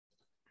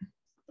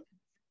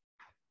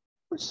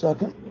A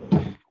second.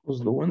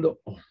 Close the window.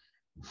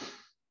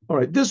 All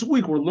right. This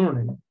week we're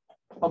learning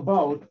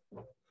about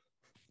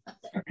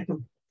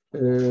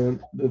the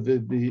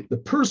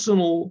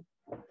personal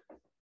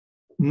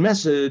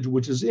message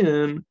which is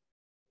in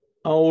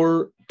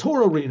our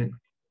Torah reading.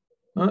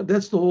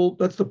 That's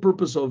the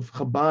purpose of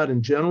Chabad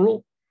in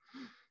general,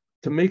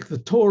 to make the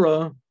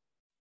Torah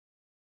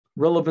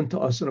relevant to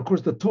us. And of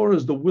course, the Torah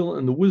is the will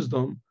and the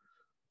wisdom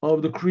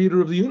of the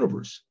creator of the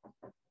universe.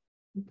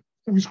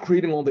 He's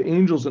creating all the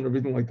angels and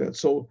everything like that.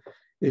 So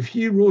if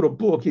he wrote a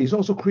book, he's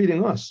also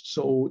creating us.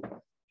 So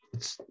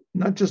it's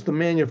not just the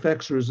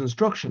manufacturer's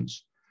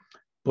instructions,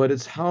 but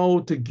it's how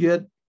to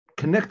get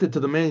connected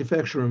to the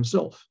manufacturer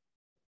himself.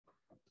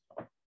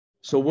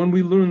 So when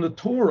we learn the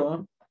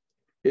Torah,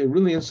 it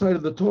really inside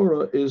of the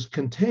Torah is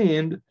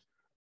contained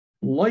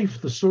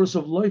life, the source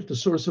of life, the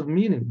source of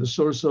meaning, the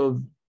source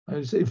of,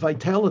 I say,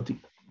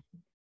 vitality.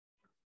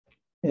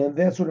 And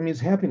that's what it means,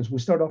 happiness. We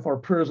start off our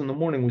prayers in the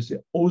morning. We say,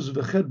 Oz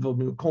v'chedva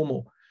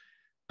v'komo.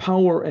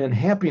 Power and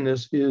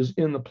happiness is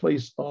in the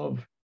place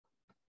of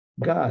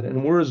God.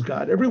 And where is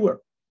God? Everywhere.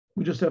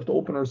 We just have to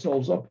open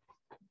ourselves up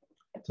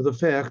to the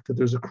fact that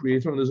there's a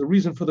creator and there's a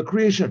reason for the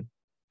creation.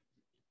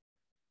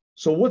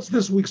 So what's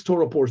this week's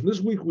Torah portion?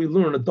 This week we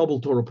learn a double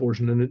Torah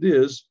portion, and it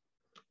is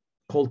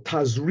called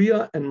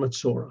Tazria and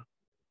Matzorah.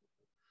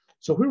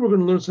 So here we're going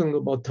to learn something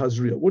about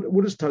Tazria.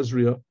 What is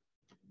Tazria?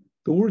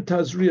 The word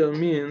Tazria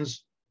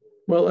means,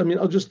 well, I mean,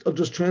 I'll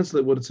just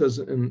translate what it says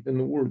in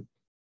the word,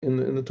 in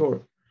the Torah.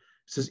 It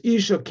says,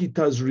 Isha ki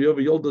Tazria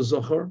v'yolda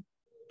zachar.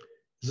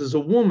 It says, a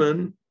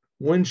woman,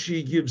 when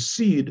she gives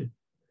seed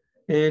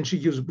and she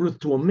gives birth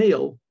to a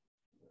male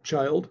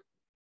child,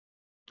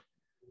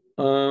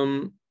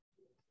 the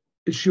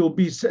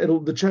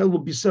child will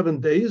be 7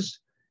 days,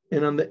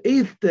 and on the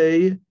 8th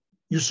day,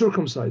 you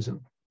circumcise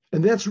him.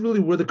 And that's really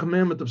where the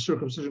commandment of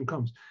circumcision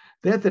comes.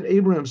 That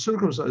Abraham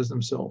circumcised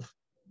himself,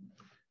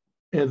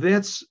 and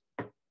that's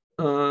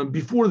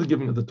before the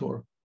giving of the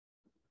Torah.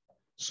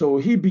 So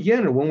he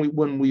began it.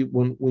 When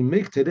we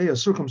make today a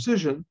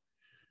circumcision,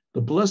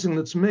 the blessing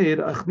that's made,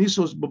 God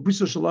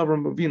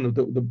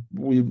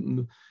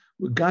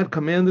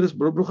commanded us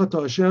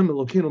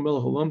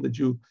that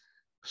you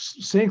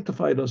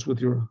sanctified us with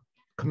your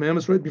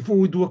commandments. Right before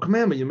we do a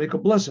commandment, you make a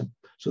blessing.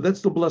 So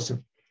that's the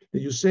blessing,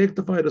 that you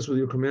sanctified us with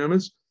your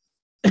commandments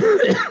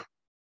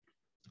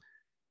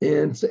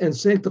and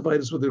sanctified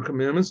us with your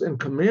commandments and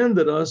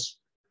commanded us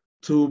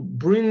to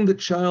bring the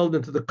child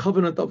into the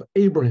covenant of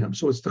Abraham.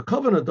 So it's the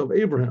covenant of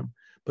Abraham,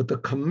 but the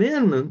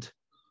commandment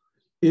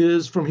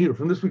is from here,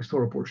 from this week's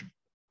Torah portion.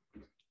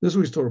 This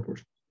week's Torah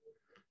portion.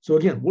 So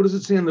again, what does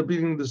it say in the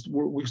beginning of this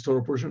week's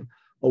Torah portion?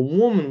 A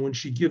woman, when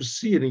she gives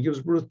seed and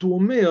gives birth to a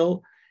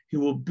male, he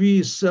will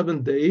be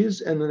 7 days,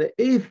 and on the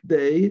 8th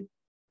day,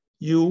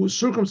 you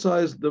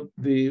circumcise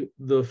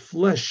the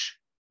flesh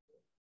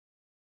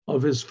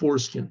of his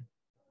foreskin.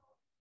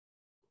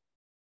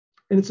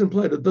 And it's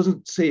implied, it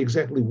doesn't say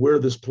exactly where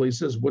this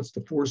place is, what's the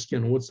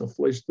foreskin, what's the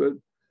flesh,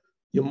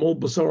 Yamol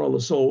Basar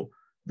Alaso,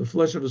 the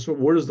flesh of his,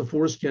 where is the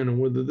foreskin and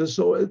whether this,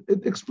 so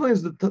it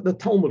explains, the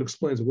Talmud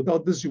explains it.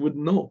 Without this, you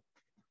wouldn't know.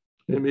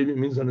 And maybe it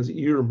means on his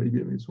ear, maybe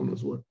it means who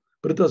knows what,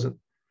 but it doesn't.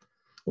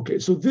 Okay,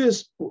 so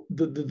this,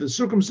 the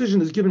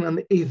circumcision is given on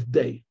the 8th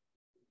day.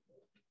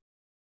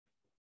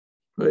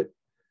 Right?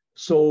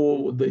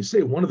 So they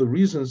say one of the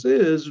reasons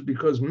is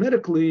because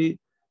medically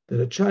that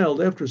a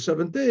child after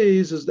 7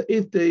 days is the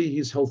 8th day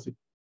he's healthy.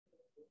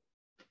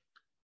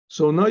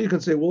 So now you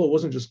can say, well, it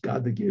wasn't just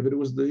God that gave it. It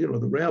was the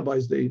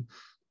rabbis, they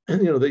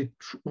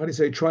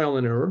trial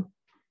and error.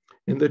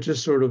 And that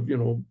just sort of,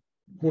 who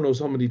knows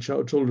how many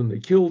children they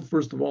killed,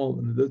 first of all.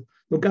 And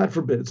God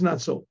forbid, it's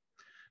not so.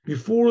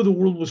 Before the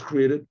world was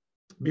created,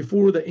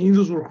 before the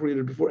angels were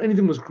created, before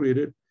anything was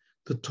created,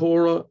 the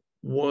Torah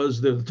was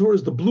there. The Torah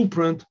is the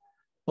blueprint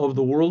of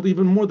the world.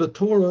 Even more, the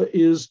Torah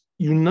is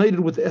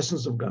united with the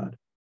essence of God.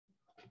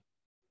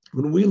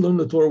 When we learn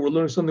the Torah, we're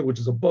learning something which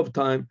is above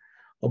time,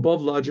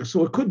 above logic.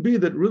 So it could be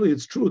that really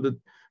it's true that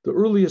the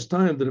earliest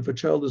time that if a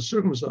child is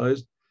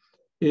circumcised,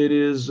 it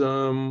is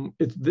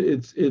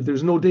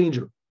there's no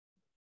danger,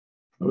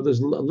 or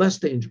there's less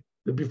danger.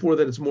 Before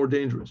that, it's more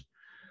dangerous.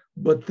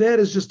 But that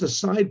is just a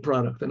side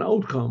product, an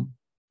outcome,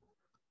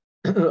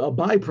 a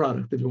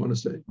byproduct, if you want to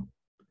say,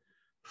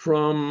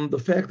 from the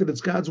fact that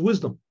it's God's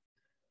wisdom.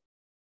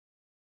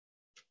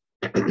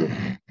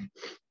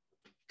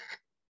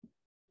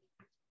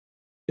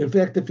 In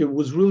fact, if it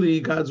was really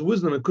God's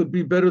wisdom, it could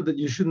be better that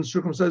you shouldn't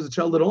circumcise the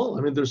child at all.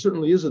 I mean, there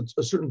certainly is a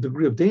certain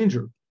degree of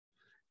danger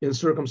in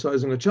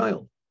circumcising a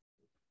child.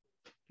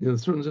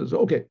 Certain sense.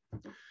 Okay,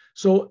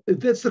 so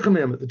that's the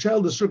commandment. The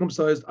child is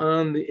circumcised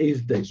on the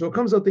 8th day. So it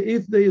comes out the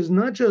 8th day is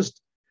not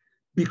just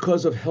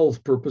because of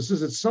health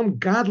purposes. It's some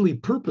godly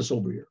purpose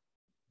over here.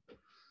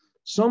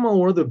 Somehow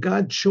or other,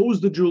 God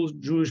chose the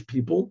Jewish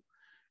people,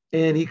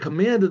 and he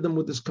commanded them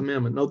with this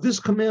commandment. Now,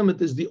 this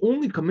commandment is the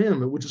only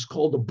commandment which is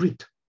called a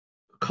brit,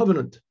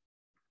 covenant.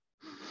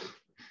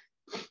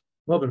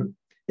 Covenant.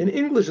 In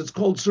English, it's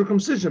called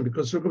circumcision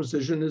because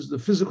circumcision is the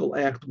physical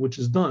act which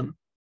is done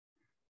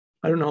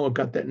I don't know how it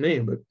got that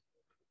name, but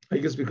I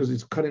guess because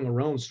it's cutting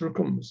around,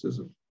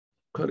 circumcision,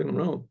 cutting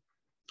around.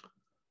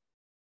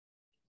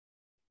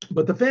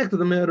 But the fact of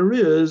the matter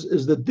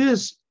is that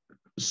this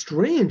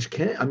strange,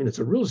 it's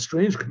a real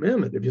strange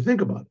commandment if you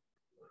think about it.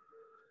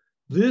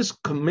 This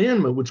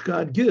commandment which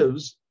God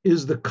gives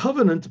is the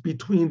covenant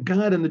between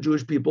God and the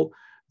Jewish people.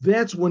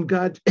 That's when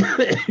God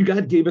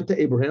gave it to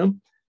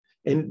Abraham.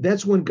 And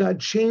that's when God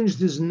changed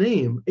his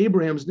name,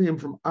 Abraham's name,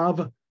 from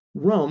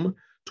Avram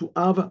to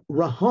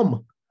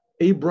Avraham,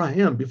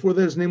 Abraham. Before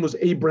that, his name was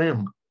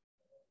Abram,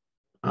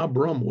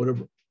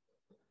 whatever.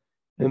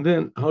 And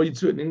then how you'd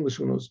say it in English,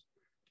 who knows?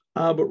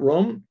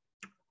 Abram.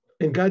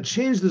 And God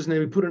changed his name.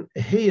 He put an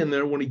hey in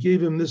there when he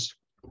gave him this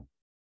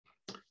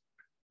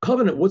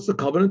covenant. What's the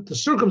covenant? To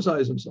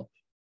circumcise himself.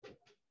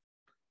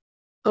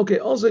 Okay,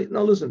 also,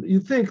 now listen, you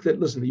think that,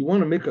 you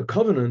want to make a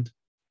covenant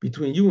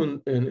between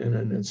you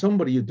and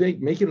somebody you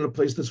date, make it in a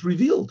place that's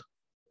revealed.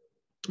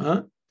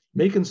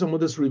 Making someone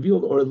that's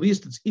revealed, or at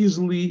least it's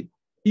easily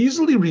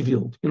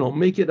revealed.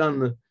 Make it on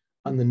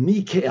the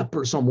kneecap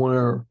or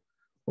somewhere,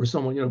 or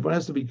someone, if it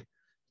has to be,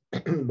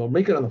 they'll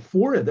make it on the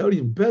forehead. That would be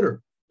even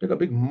better. Make a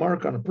big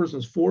mark on a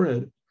person's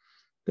forehead.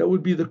 That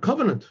would be the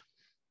covenant.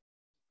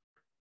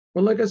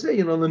 Well, like I say,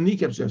 the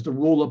kneecaps, you have to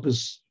roll up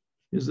his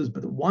this,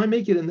 but why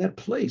make it in that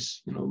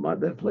place?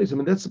 That place.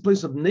 That's the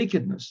place of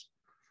nakedness,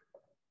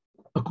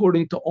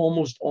 according to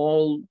almost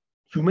all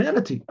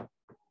humanity.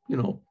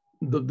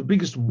 The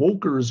biggest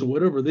wokers or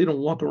whatever, they don't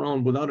walk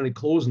around without any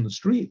clothes in the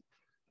street.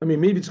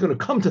 Maybe it's going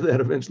to come to that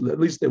eventually. At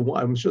least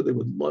I'm sure they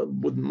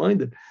wouldn't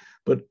mind it.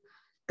 But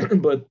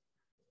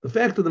the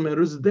fact of the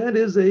matter is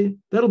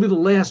that'll be the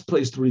last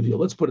place to reveal.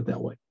 Let's put it that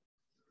way.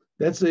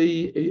 That's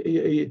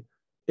a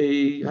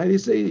how do you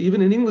say?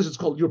 Even in English, it's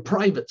called your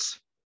privates.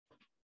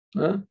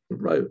 Your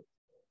private.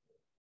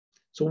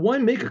 So why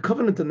make a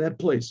covenant in that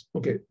place?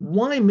 Okay,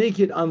 why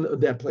make it on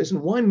that place,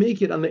 and why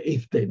make it on the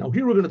 8th day? Now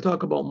here we're going to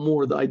talk about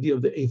more the idea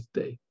of the 8th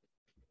day.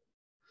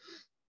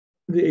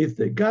 The 8th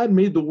day. God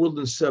made the world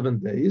in 7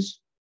 days.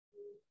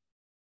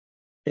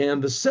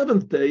 And the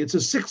 7th day, it's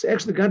a 6,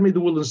 actually God made the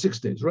world in 6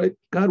 days, right?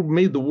 God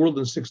made the world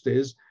in 6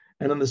 days.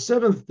 And on the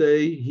 7th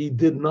day, he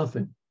did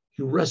nothing.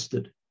 He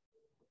rested.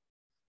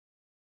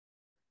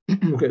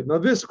 Okay, now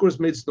this, of course,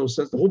 makes no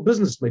sense. The whole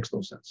business makes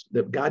no sense.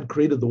 That God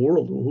created the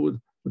world. Would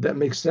that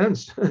make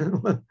sense?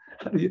 How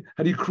do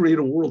you create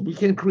a world? We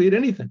can't create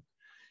anything.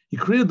 He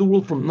created the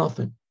world from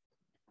nothing.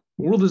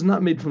 The world is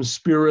not made from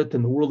spirit,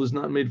 and the world is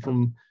not made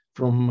from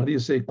how do you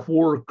say,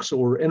 quarks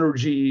or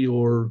energy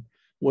or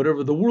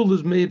whatever. The world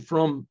is made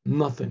from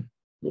nothing.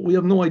 Well, we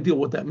have no idea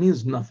what that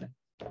means, nothing.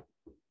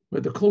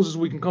 But the closest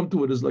we can come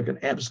to it is like an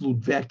absolute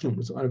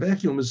vacuum. A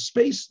vacuum is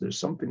space.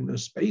 There's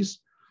space.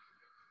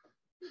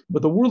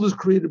 But the world was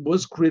created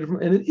from,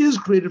 and it is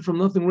created from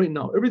nothing right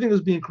now. Everything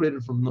is being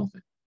created from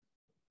nothing.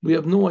 We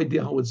have no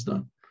idea how it's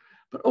done.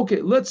 But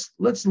okay, let's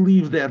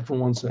leave that for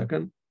 1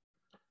 second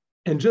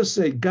and just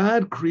say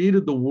God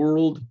created the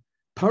world.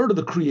 Part of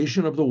the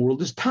creation of the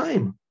world is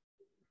time.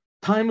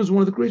 Time is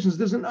one of the creations.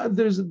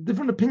 There's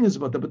different opinions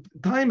about that, but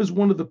time is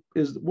one of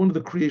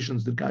the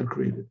creations that God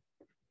created.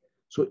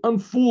 So it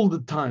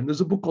unfolded time.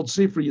 There's a book called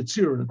Sefer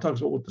Yetzirah, and it talks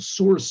about what the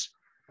source,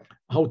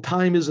 how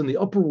time is in the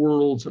upper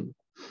worlds. And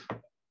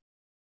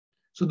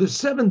so there's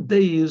 7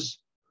 days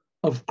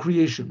of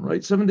creation,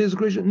 right? 7 days of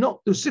creation?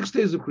 No, there's 6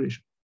 days of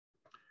creation.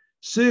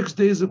 6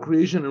 days of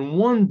creation and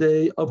 1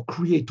 day of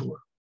creator.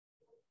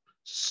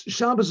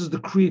 Shabbos is the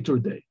creator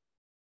day.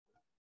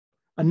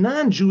 A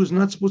non-Jew is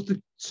not supposed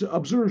to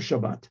observe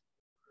Shabbat.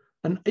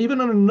 And even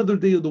on another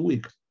day of the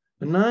week,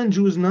 a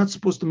non-Jew is not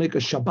supposed to make a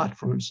Shabbat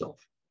for himself.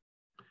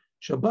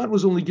 Shabbat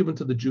was only given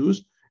to the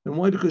Jews. And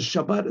why? Because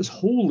Shabbat is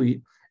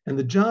holy, and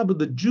the job of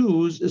the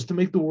Jews is to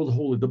make the world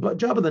holy. The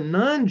job of the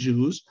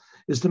non-Jews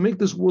is to make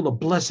this world a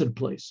blessed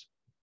place,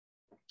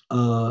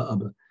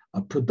 a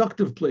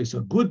productive place,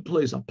 a good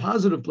place, a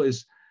positive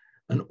place,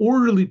 an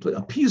orderly place,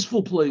 a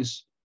peaceful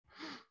place,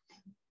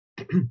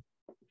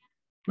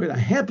 right? A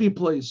happy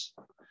place.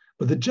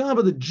 But the job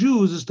of the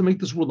Jews is to make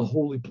this world a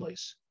holy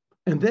place.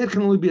 And that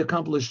can only be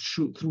accomplished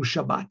through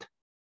Shabbat.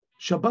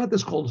 Shabbat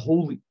is called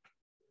holy.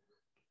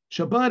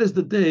 Shabbat is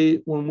the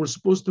day when we're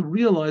supposed to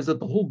realize that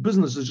the whole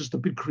business is just a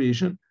big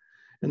creation,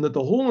 and that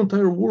the whole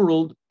entire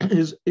world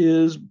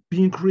is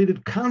being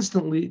created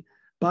constantly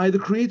by the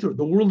Creator.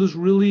 The world is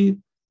really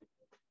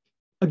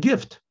a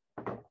gift.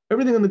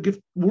 Everything in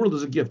the world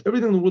is a gift.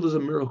 Everything in the world is a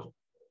miracle.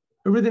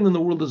 Everything in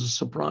the world is a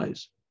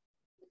surprise.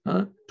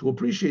 To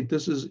appreciate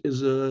this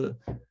is a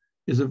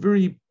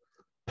very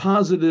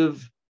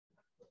positive,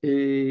 how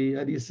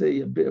do you say,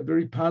 a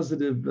very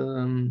positive,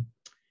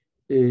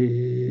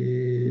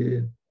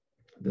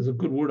 there's a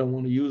good word I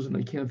want to use, and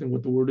I can't think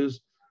what the word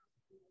is.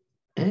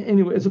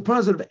 Anyway, it's a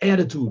positive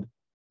attitude.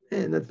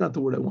 And that's not the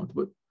word I want.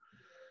 But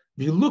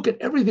if you look at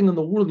everything in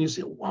the world and you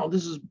say, wow,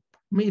 this is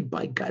made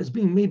by God. It's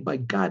being made by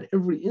God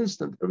every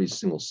instant, every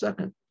single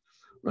second,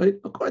 right?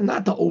 Of course,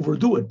 not to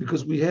overdo it,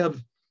 because we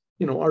have,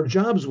 our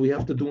jobs we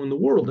have to do in the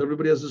world.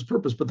 Everybody has this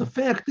purpose. But the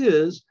fact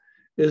is,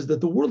 is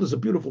that the world is a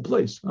beautiful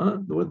place. Huh?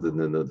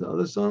 The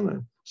other song, I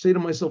say to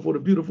myself, what a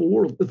beautiful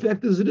world. The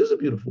fact is, it is a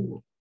beautiful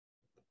world.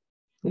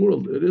 The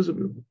world, it is a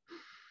beautiful.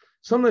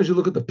 Sometimes you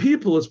look at the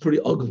people, it's pretty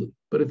ugly.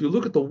 But if you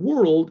look at the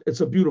world,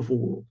 it's a beautiful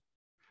world.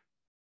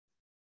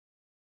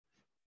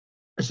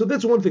 So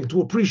that's one thing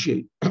to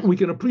appreciate. We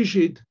can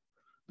appreciate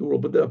the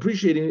world, but the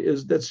appreciating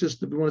is, that's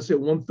just, if we want to say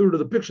 1/3 of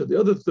the picture. The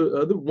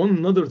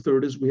another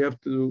third is we have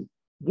to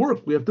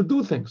work, we have to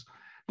do things.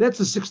 That's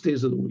the 6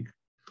 days of the week.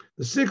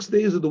 The 6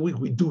 days of the week,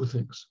 we do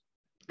things.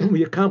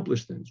 We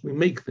accomplish things, we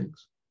make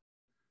things.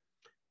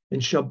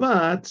 And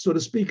Shabbat, so to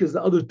speak, is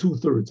the other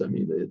 2/3. I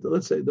mean,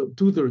 let's say the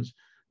 2/3.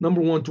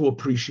 Number one, to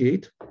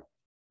appreciate.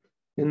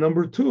 And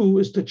number two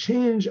is to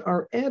change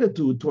our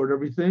attitude toward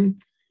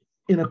everything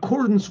in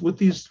accordance with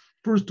these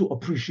first two,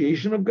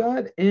 appreciation of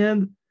God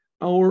and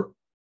our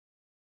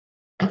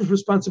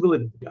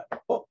responsibility to God.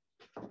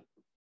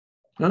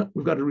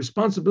 We've got a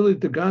responsibility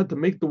to God to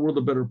make the world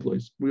a better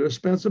place. We're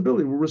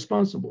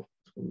responsible.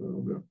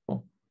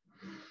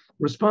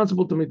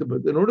 Responsible to make the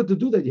better. In order to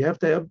do that, you have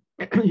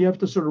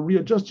to sort of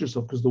readjust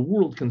yourself, because the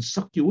world can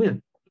suck you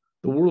in.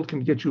 The world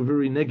can get you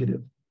very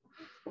negative.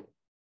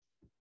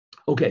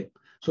 Okay,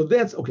 so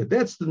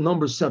that's the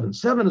number 7.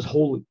 7 is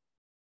holy.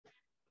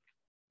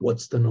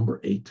 What's the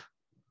number 8?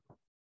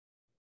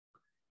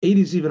 8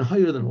 is even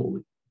higher than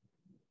holy.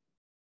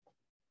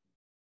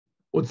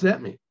 What's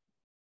that mean?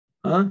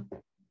 What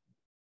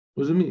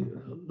does it mean?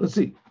 Let's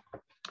see.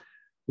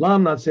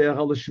 Lam natseach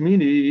al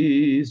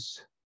shminis.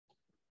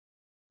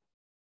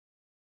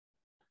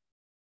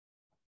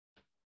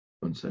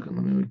 One second,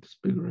 let me make this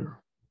bigger here.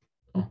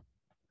 Oh.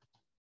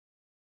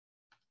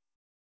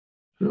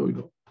 There we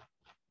go.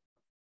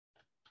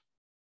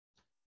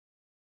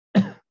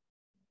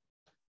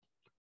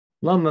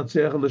 Lam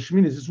natseach al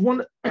shminis is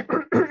one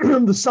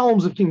of the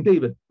Psalms of King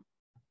David.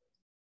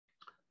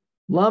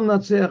 Lam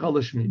natseach al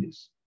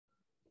shminis.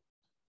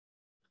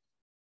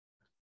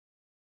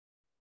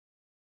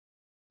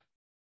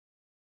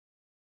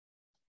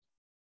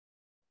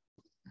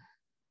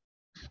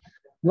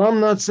 Lam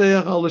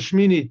natseach al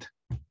shminit.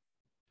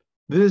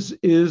 This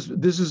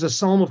is a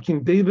Psalm of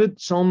King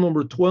David, Psalm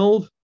number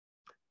 12.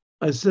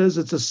 It says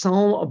it's a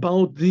psalm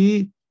about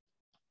the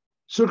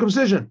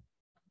circumcision.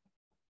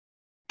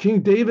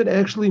 King David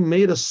actually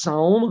made a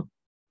psalm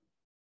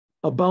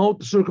about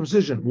the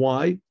circumcision.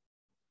 Why?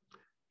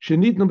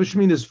 Shenit number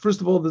shmin is,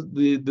 first of all, the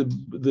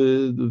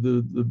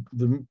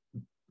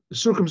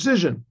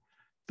circumcision,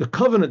 the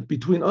covenant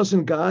between us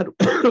and God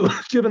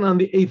was given on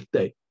the 8th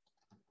day.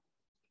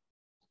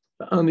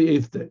 On the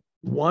 8th day.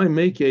 Why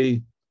make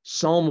a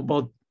psalm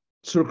about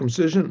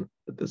circumcision?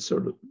 That's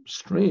sort of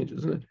strange,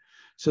 isn't it? It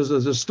says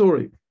there's a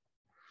story.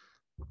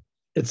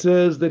 It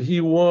says that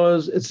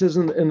it says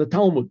in the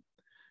Talmud,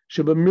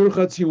 Sheba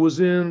Mirchatz, he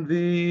was in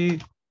the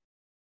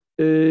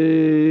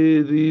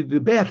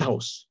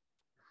bathhouse.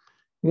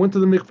 Went to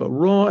the mikvah.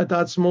 Ra at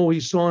Atzmo, he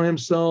saw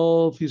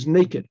himself, he's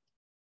naked.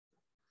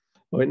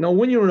 All right, now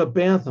when you're in a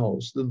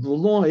bathhouse, the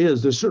law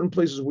is there's certain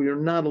places where you're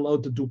not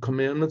allowed to do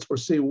commandments or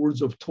say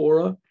words of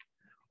Torah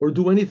or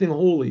do anything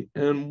holy.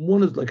 And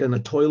one is like in a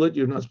toilet,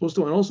 you're not supposed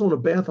to, and also in a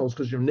bathhouse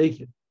because you're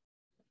naked.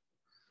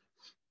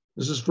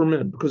 This is for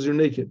men, because you're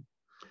naked.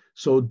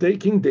 So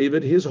King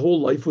David, his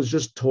whole life was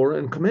just Torah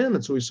and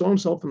commandments. So he saw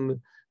himself, and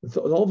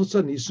all of a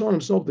sudden he saw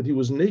himself that he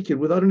was naked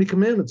without any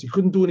commandments. He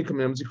couldn't do any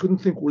commandments. He couldn't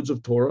think words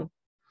of Torah.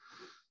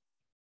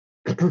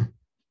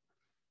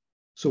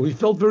 So he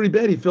felt very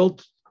bad. He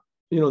felt,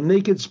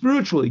 naked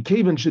spiritually.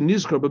 Kavan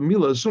shenizkar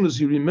b'mila. As soon as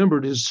he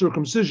remembered his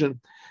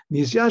circumcision,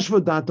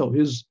 nisyashva dato,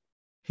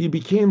 he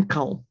became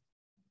calm.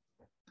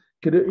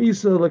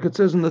 Like it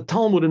says in the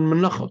Talmud in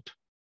Menachot.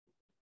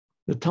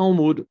 The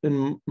Talmud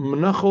in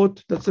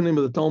Menachot, that's the name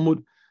of the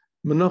Talmud.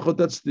 Menachot,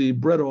 that's the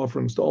bread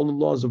offerings, all the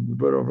laws of the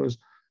bread offerings.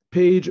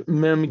 Page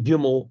Mem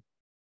Gimel,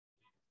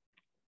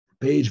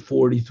 page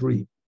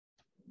 43.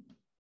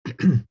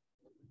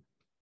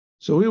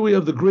 So here we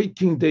have the great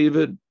King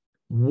David,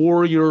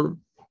 warrior,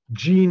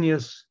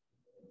 genius,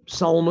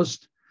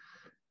 psalmist,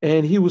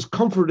 and he was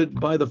comforted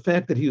by the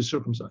fact that he was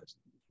circumcised.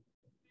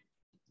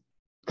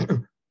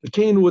 The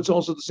Kenewitz,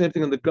 also the same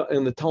thing in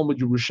the Talmud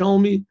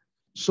Yerushalmi,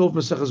 Sof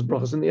Maseches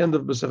Brachos, in the end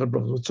of Maseches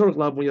Brachos. With Tzorach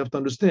Lav, we have to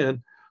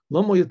understand,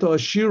 Lama Yata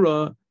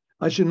Ashira,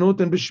 I should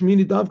note and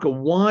B'Shmini Davka.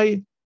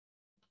 Why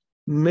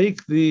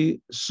make the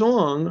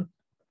song?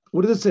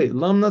 What does it say?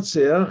 Lam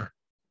Natseach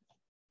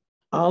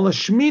Ala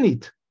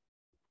Shminit,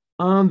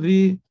 on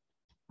the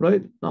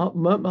right,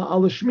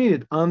 Ala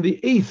Shminit, on the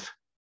 8th.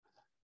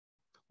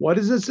 Why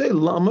does it say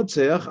Lam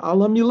Natseach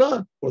Ala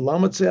Milah or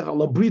Lam Natseach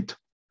Ala Brit?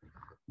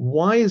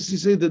 Why does he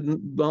say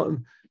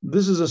that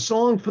this is a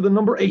song for the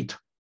number 8?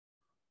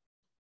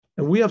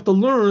 And we have to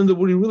learn that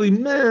what he really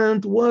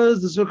meant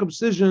was the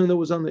circumcision that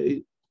was on the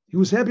 8th. He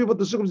was happy about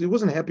the circumcision. He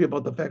wasn't happy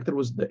about the fact that it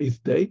was the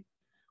 8th day.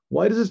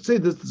 Why does it say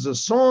this is a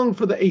song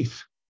for the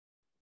 8th?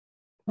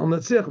 Al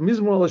Natseach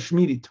Mizmor Al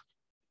Shmirit.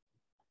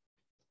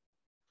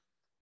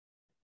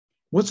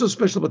 What's so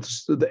special about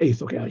the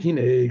eighth? Okay,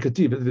 Hine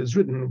Kativ, it's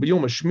written,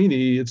 B'yom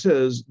HaShmini, it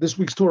says, this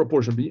week's Torah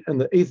portion,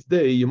 and the eighth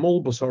day,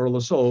 Yemol Basar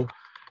Laso, it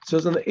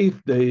says on the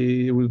eighth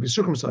day, it will be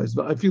circumcised,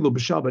 I feel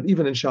b'Shabbat,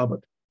 even in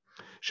Shabbat.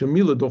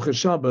 Shemila Doche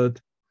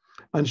Shabbat.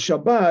 On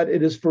Shabbat,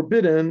 it is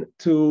forbidden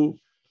to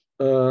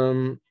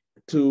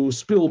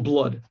spill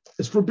blood.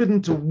 It's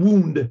forbidden to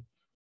wound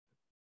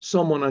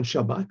someone on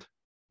Shabbat,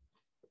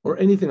 or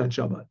anything on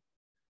Shabbat.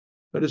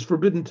 But it's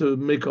forbidden to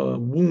make a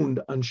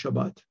wound on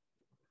Shabbat.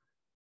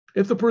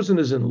 If the person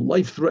is in a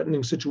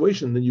life-threatening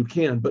situation, then you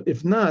can. But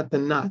if not,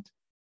 then not. It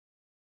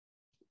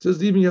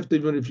says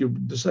even if you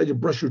decide to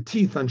brush your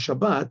teeth on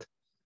Shabbat,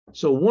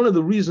 so one of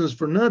the reasons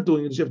for not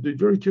doing it is you have to be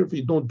very careful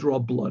you don't draw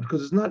blood,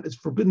 because it's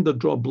forbidden to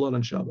draw blood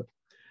on Shabbat.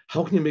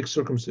 How can you make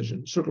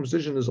circumcision?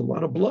 Circumcision is a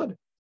lot of blood.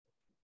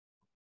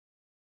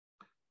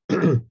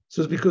 It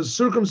says because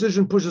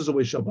circumcision pushes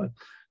away Shabbat.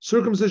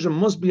 Circumcision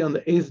must be on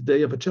the eighth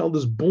day. If a child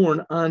is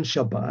born on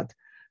Shabbat,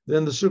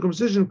 then the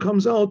circumcision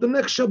comes out the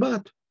next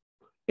Shabbat,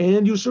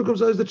 and you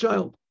circumcise the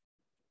child.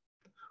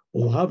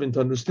 Well, having to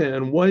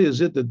understand, why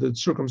is it that the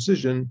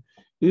circumcision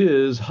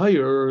is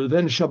higher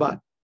than Shabbat?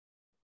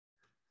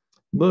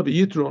 That is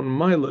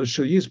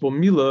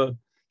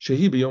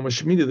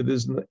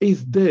in the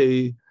eighth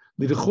day,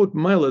 to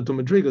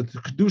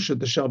kedusha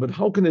the Shabbat.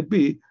 How can it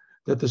be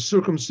that the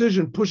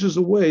circumcision pushes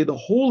away the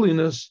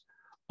holiness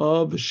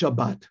of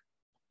Shabbat?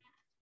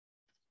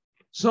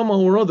 Somehow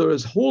or other,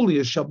 as holy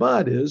as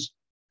Shabbat is,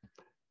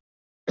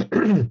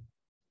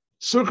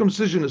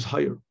 circumcision is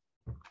higher.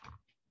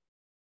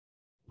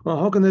 Well,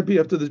 how can that be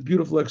after this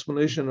beautiful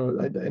explanation?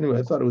 Anyway,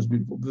 I thought it was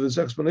beautiful. This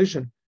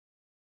explanation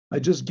I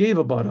just gave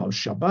about how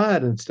Shabbat,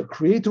 and it's the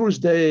Creator's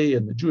Day,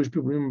 and the Jewish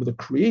people remember the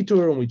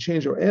Creator, and we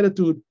change our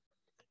attitude.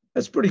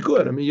 That's pretty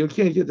good. I mean, you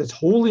can't get that's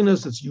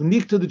holiness, that's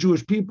unique to the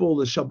Jewish people,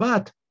 the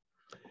Shabbat.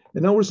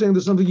 And now we're saying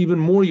there's something even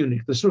more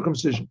unique, the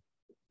circumcision.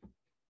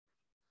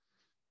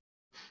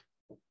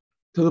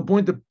 To the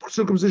point that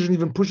circumcision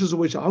even pushes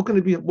away. How can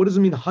it be? What does it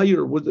mean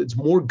higher? It's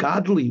more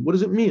godly. What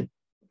does it mean?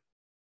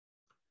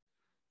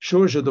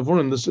 Shorish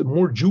Devorim, this is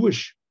more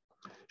Jewish.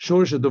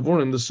 Shorish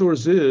Devorim, the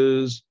source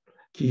is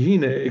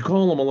Kihine,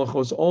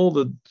 all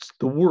the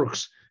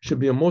works should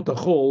be a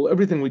motachol.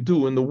 Everything we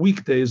do in the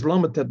weekdays,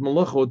 lamatet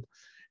malachot.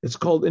 It's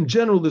called, in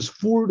general, there's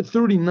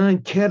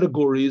 39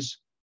 categories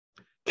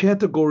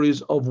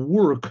of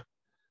work,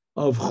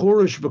 of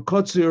chorish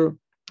v'kotzir,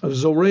 of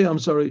zorei,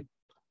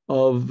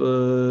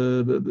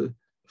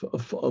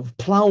 of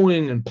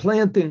plowing and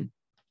planting.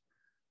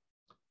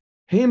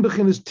 Heim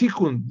bechinas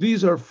tikun,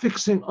 these are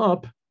fixing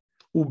up,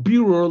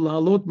 ubirur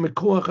la'alot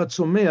mekoach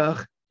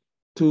hatzomeach,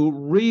 to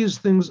raise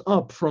things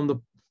up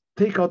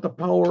take out the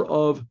power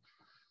of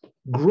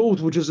growth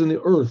which is in the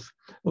earth.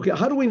 Okay,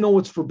 how do we know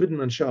what's forbidden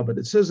on Shabbat?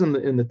 It says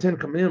in the Ten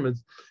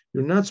Commandments,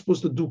 you're not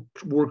supposed to do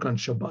work on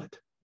Shabbat.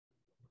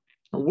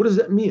 Now, what does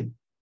that mean?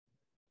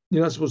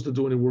 You're not supposed to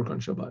do any work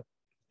on Shabbat.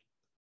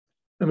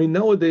 I mean,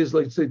 nowadays,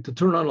 like say, to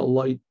turn on a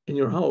light in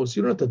your house,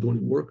 you don't have to do any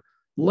work.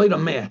 Light a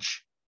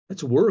match,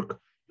 that's work.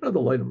 You don't have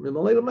to light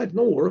a match,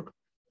 no work.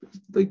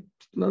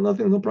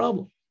 Nothing, no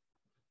problem.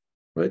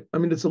 Right? I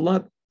mean, it's a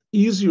lot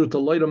easier to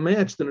light a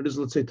match than it is,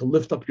 let's say, to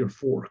lift up your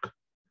fork.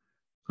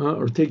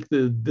 Or take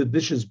the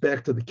dishes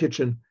back to the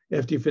kitchen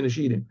after you finish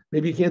eating.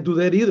 Maybe you can't do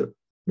that either.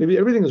 Maybe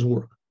everything is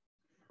work.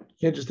 You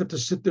can't just have to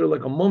sit there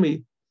like a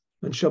mummy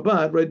on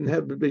Shabbat, right, and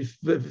have be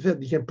fed.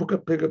 You can't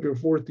pick up your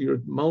fork to your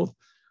mouth.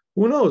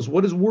 Who knows?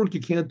 What is work?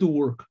 You can't do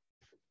work.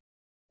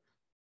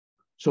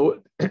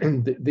 So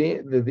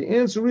the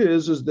answer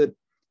is that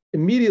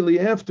immediately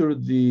after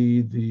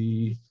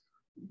the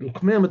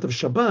commandment of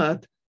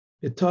Shabbat,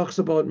 it talks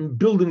about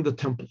building the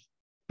temple,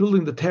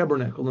 building the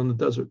tabernacle in the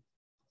desert.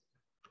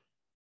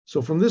 So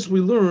from this,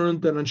 we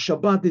learned that on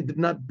Shabbat, they did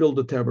not build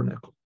a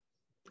tabernacle.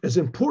 As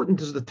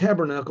important as the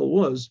tabernacle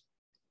was,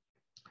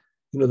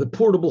 the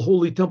portable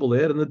holy temple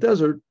they had in the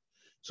desert,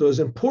 so as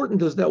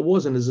important as that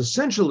was and as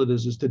essential it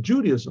is to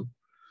Judaism,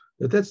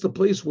 that's the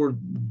place where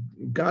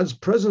God's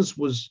presence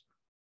was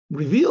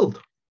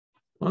revealed.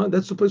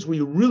 That's the place where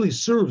you really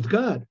served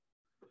God.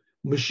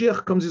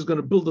 Moshiach comes, he's going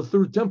to build a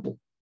third temple.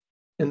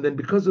 And then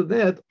because of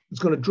that,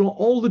 it's going to draw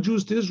all the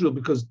Jews to Israel,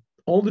 because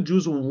all the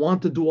Jews will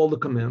want to do all the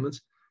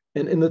commandments.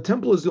 And in the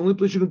temple is the only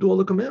place you can do all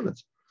the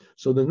commandments.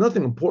 So there's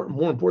nothing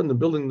more important than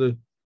building the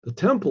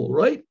temple,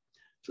 right?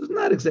 So it's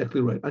not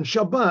exactly right. On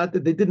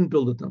Shabbat, they didn't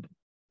build a temple.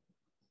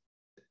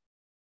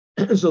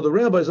 So the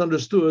rabbis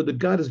understood that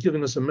God is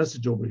giving us a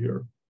message over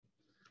here.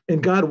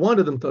 And God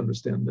wanted them to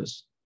understand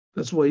this.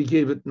 That's why he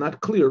gave it not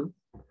clear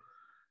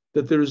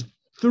that there's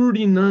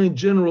 39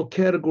 general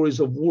categories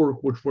of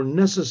work which were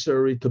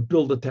necessary to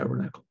build a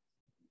tabernacle.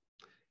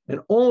 And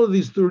all of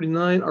these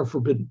 39 are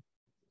forbidden.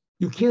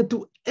 You can't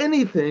do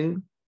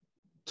anything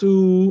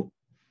to,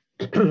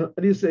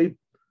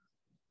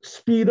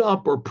 speed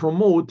up or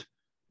promote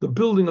the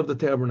building of the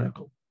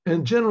tabernacle.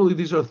 And generally,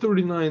 these are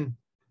 39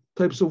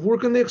 types of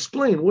work, and they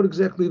explain what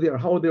exactly they are,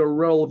 how they are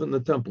relevant in the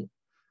temple.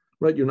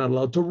 Right? You're not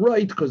allowed to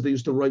write, because they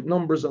used to write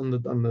numbers on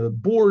the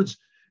boards.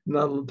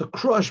 not allowed to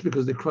crush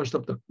because they crushed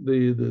up the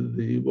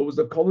what was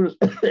the colors,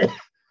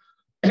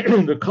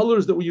 the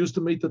colors that we used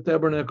to make the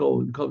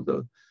tabernacle,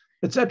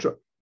 etc.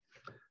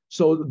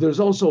 So there's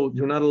also,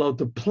 you're not allowed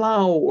to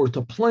plow or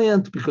to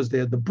plant because they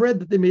had the bread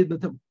that they made.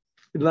 You're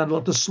not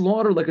allowed to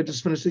slaughter, like I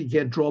just finished. You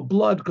can't draw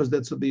blood because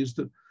that's what they used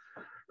to.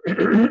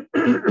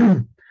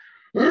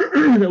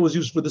 That was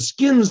used for the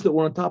skins that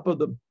were on top of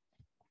the.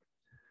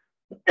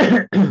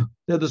 They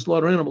had to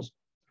slaughter animals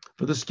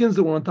for the skins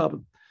that were on top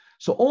of.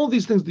 So all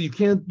these things that you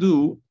can't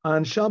do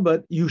on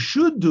Shabbat, you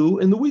should do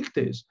in the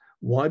weekdays.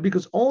 Why?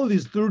 Because all of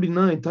these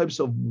 39 types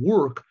of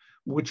work,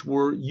 which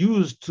were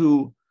used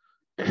to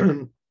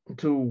in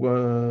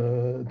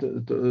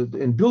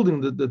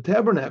building the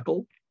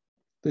tabernacle,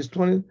 there's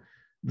 20.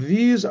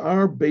 These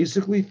are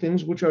basically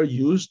things which are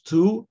used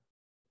to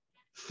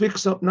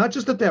fix up not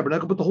just the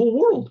tabernacle, but the whole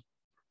world.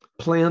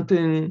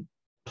 Planting,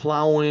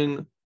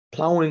 plowing,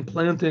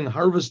 planting,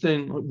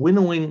 harvesting,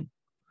 winnowing.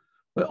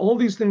 But all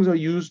these things are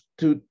used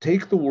to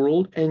take the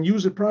world and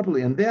use it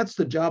properly. And that's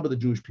the job of the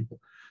Jewish people.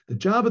 The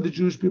job of the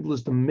Jewish people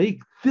is to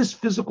make this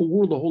physical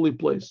world a holy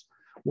place.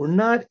 We're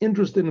not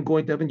interested in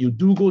going to heaven. You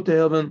do go to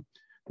heaven.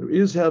 There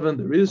is heaven.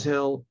 There is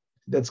hell.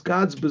 That's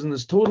God's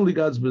business, totally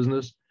God's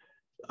business.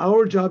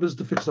 Our job is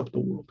to fix up the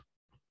world.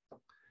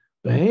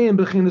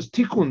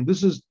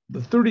 This is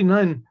the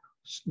 39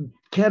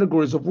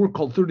 categories of work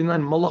called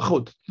 39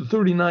 malachot, the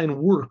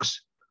 39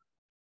 works.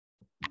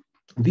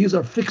 These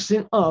are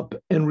fixing up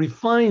and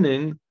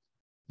refining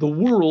the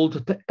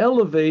world to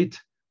elevate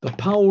the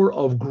power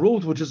of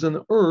growth, which is in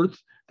the earth,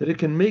 that it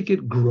can make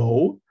it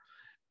grow.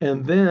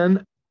 And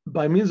then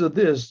by means of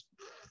this,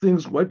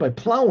 things, right, by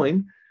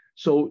plowing,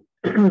 so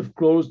it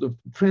grows,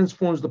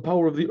 transforms the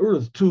power of the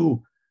earth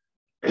to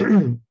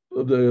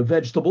the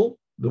vegetable,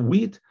 the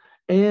wheat,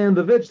 and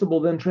the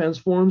vegetable then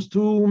transforms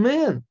to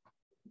man.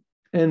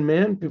 And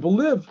man, people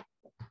live.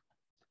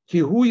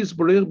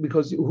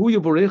 Because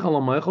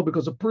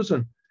a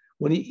person,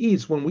 when he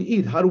eats, when we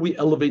eat, how do we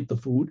elevate the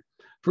food?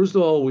 First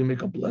of all, we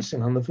make a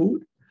blessing on the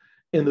food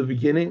in the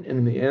beginning and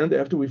in the end,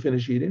 after we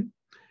finish eating.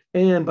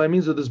 And by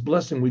means of this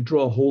blessing, we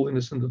draw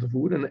holiness into the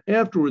food. And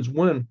afterwards,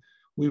 when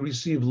we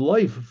receive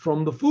life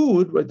from the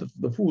food, right,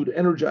 the food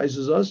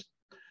energizes us.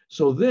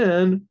 So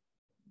then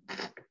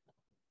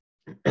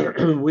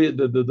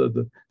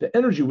the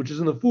energy which is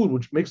in the food,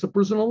 which makes the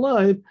person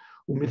alive,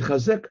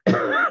 this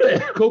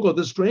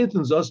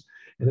strengthens us,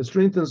 and it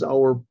strengthens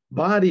our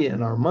body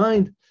and our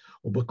mind.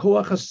 With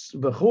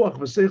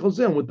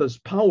this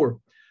power,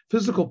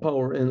 physical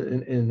power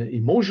and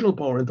emotional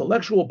power,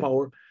 intellectual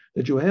power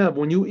that you have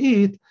when you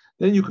eat,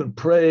 then you can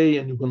pray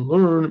and you can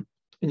learn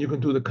and you can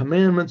do the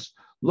commandments.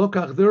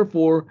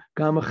 Therefore,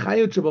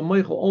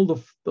 all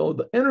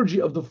the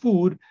energy of the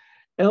food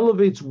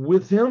elevates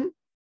with him,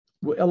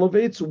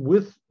 elevates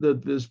with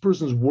this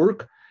person's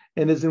work,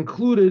 and is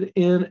included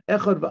in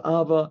Echad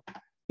V'Ava,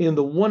 in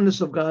the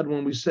oneness of God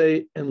when we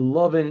say, and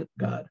loving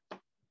God.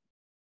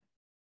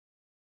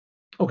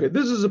 Okay,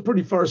 this is a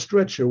pretty far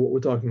stretch here, what we're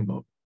talking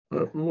about.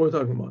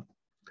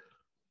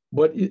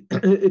 But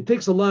it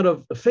takes a lot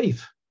of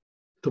faith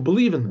to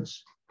believe in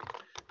this.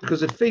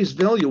 Because at face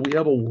value, we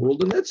have a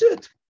world and that's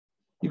it.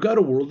 You got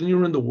a world and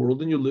you're in the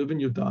world and you live and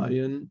you die.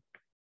 And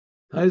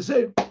I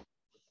say,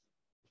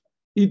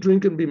 eat,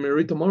 drink, and be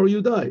merry. Tomorrow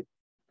you die.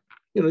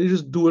 You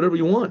just do whatever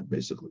you want,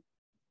 basically,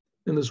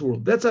 in this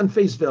world. That's on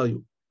face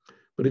value.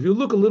 But if you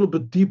look a little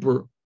bit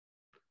deeper,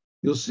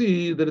 you'll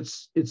see that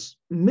it's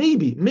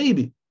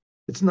maybe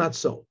it's not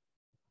so,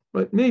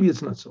 right? Maybe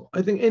it's not so.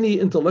 I think any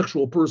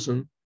intellectual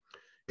person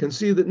can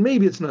see that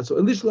maybe it's not so.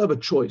 At least you'll have a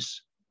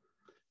choice.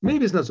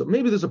 Maybe it's not so.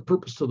 Maybe there's a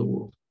purpose to the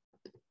world.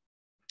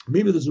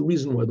 Maybe there's a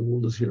reason why the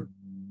world is here.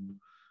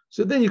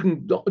 So then you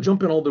can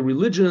jump in all the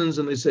religions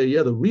and they say,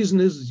 yeah, the reason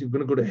is you're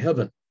going to go to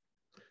heaven.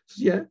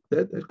 So yeah,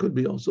 that could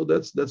be also.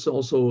 That's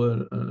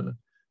also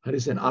how do you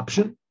say, an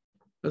option?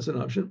 That's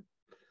an option.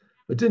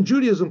 But then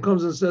Judaism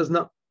comes and says,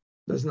 no,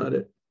 that's not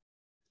it.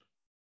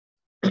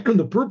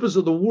 The purpose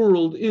of the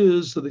world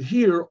is so that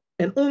here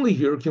and only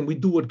here can we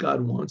do what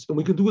God wants, and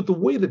we can do it the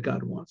way that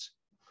God wants.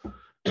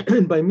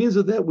 And by means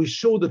of that, we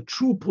show the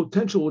true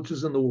potential which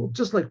is in the world.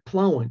 Just like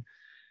plowing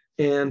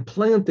and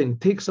planting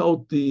takes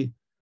out the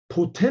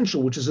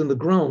potential which is in the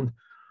ground,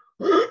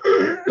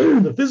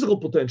 the physical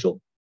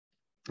potential,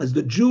 as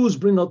the Jews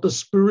bring out the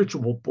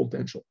spiritual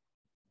potential,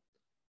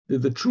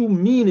 the true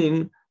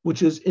meaning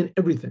which is in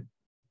everything.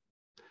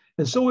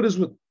 And so it is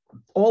with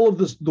all of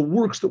this, the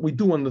works that we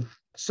do on the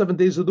 7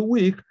 days of the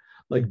week,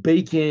 like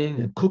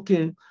baking and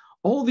cooking.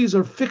 All these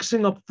are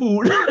fixing up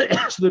food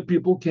so that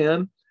people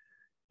can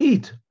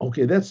eat.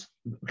 Okay, that's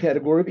the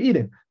category of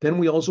eating. Then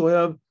we also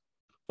have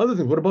other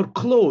things. What about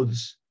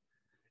clothes?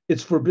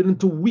 It's forbidden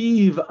to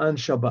weave on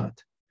Shabbat.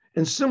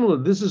 And similar,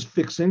 this is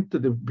fixing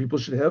that the people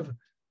should have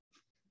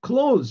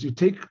clothes. You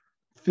take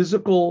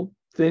physical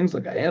things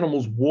like an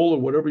animal's wool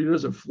or whatever it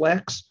is, or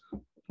flax,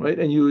 right?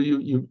 And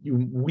you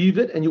weave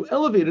it and you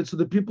elevate it so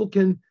that people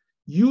can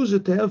use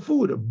it to have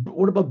food.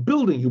 What about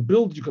building? You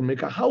can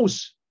make a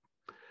house.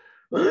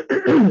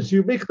 So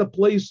you make the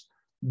place,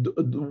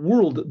 the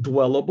world,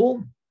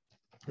 dwellable.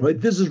 right?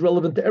 This is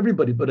relevant to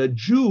everybody, but a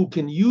Jew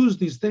can use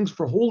these things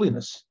for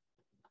holiness.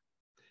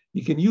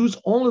 He can use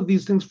all of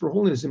these things for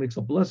holiness. He makes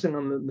a blessing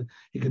on them.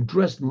 He can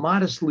dress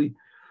modestly.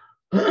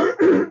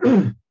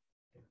 The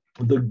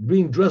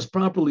being dressed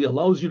properly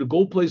allows you to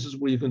go places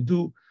where you can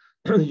do,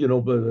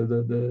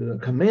 the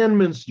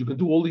commandments. You can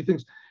do all these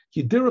things.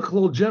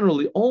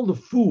 Generally, all the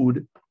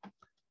food,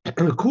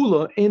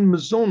 kula in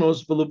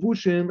mazonos,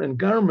 velavushim, and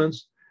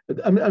garments.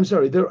 I'm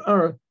sorry. There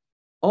are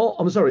all.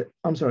 I'm sorry.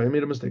 I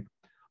made a mistake.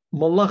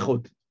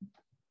 Malachot,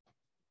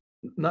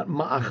 not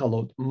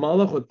ma'achalot.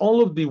 Malachot.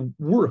 All of the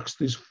works,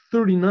 these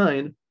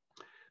 39,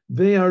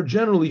 they are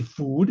generally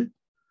food,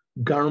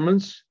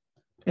 garments,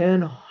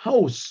 and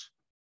house.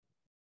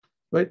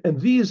 Right,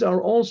 and these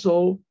are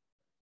also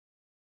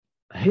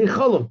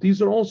hechalot.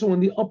 These are also in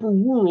the upper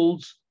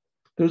worlds.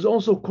 There's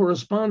also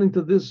corresponding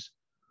to this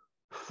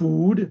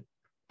food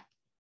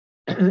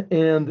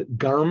and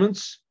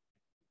garments,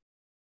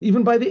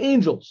 even by the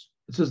angels.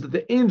 It says that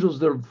the angels,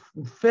 they're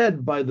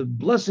fed by the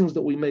blessings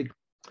that we make.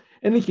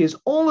 In any case,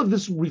 all of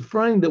this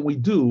refining that we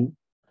do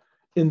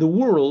in the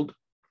world.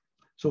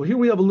 So here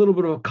we have a little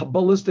bit of a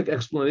Kabbalistic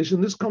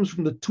explanation. This comes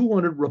from the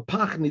 200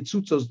 rapach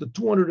nitzutzos, the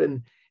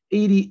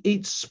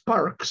 288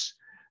 sparks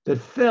that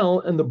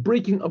fell in the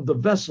breaking of the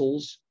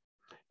vessels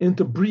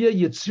into Bria,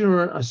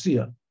 Yetzirah, and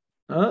Asiya.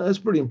 That's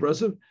pretty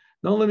impressive.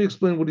 Now let me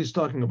explain what he's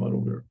talking about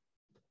over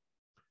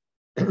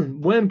here.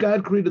 When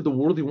God created the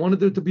world, he wanted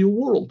there to be a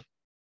world.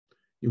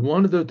 He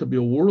wanted there to be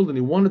a world, and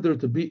he wanted there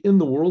to be in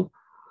the world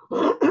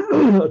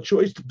a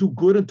choice to do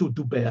good and to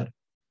do bad.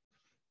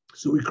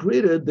 So he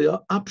created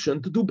the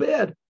option to do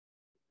bad.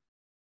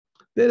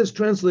 That is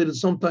translated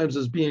sometimes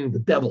as being the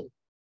devil.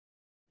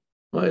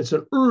 It's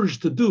an urge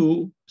to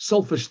do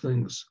selfish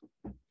things,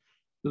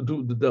 to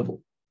do the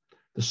devil.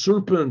 The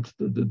serpent,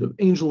 the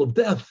angel of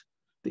death,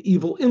 the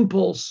evil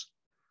impulse,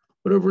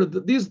 whatever.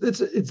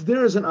 It's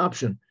there as an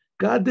option.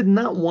 God did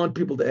not want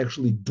people to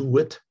actually do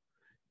it,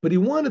 but he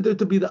wanted there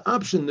to be the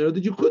option there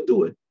that you could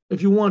do it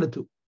if you wanted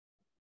to.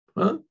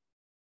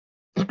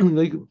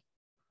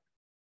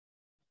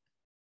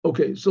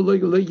 Okay, so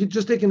like you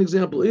just take an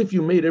example. If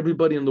you made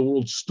everybody in the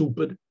world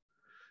stupid,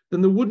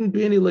 then there wouldn't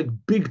be any like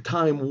big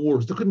time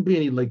wars. There couldn't be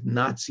any like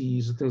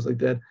Nazis and things like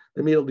that.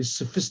 They made all these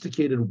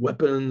sophisticated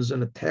weapons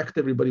and attacked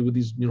everybody with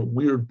these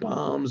weird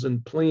bombs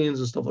and planes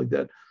and stuff like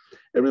that.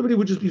 Everybody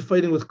would just be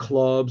fighting with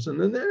clubs, and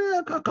then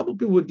a couple of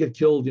people would get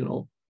killed,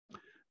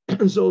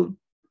 And so,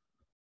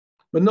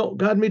 but no,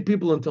 God made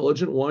people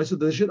intelligent. Why? So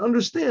they should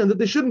understand that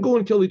they shouldn't go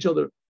and kill each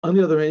other. On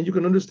the other hand, you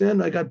can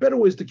understand I got better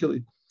ways to kill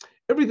you.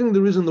 Everything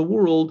there is in the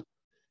world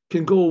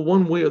can go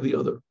one way or the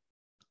other.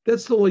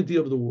 That's the whole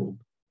idea of the world.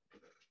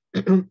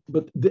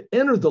 But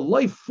the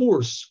life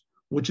force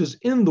which is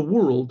in the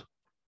world,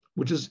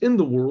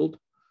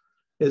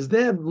 as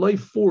that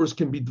life force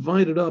can be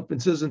divided up,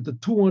 it says into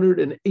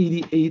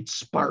 288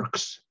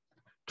 sparks,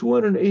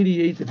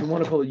 288, if you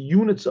want to call it,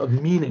 units of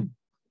meaning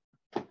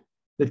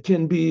that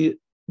can be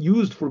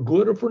used for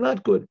good or for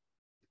not good.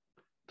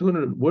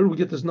 200. Where do we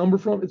get this number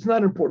from? It's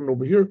not important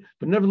over here,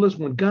 but nevertheless,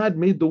 when God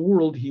made the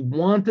world, he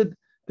wanted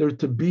there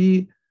to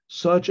be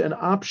such an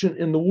option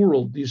in the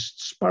world, these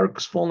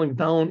sparks falling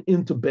down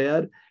into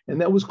bad, and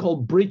that was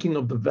called breaking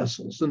of the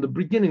vessels. In the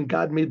beginning,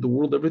 God made the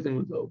world,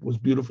 everything was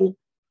beautiful.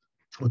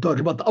 We're talking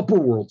about the upper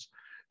worlds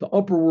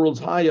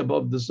high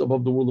above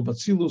the world of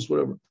Atzilus,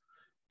 whatever.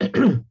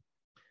 And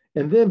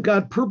then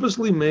God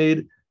purposely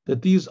made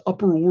that these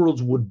upper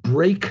worlds would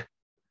break,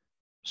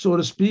 so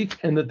to speak,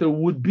 and that there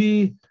would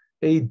be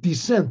a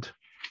descent,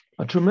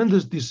 a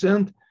tremendous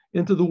descent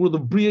into the world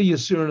of Bria,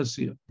 Yasir, and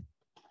Asiya.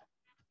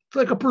 It's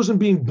like a person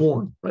being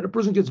born, right? A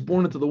person gets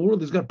born into the world,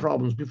 he's got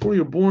problems. Before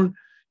you're born,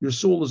 your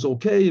soul is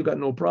okay, you've got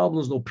no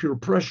problems, no peer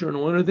pressure,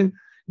 no anything.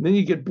 And then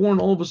you get born,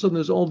 all of a sudden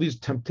there's all these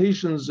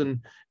temptations and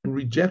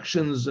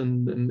rejections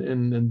and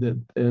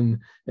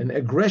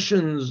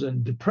aggressions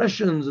and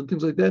depressions and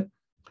things like that.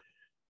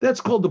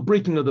 That's called the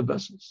breaking of the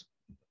vessels.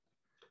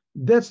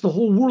 That's the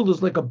whole world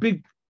is like a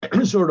big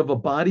sort of a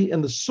body,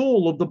 and the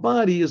soul of the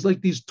body is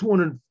like these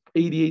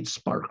 288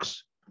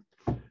 sparks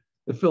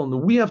that fell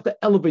in. We have to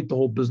elevate the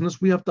whole business.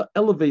 We have to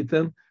elevate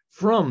them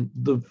from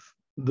the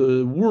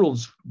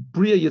worlds,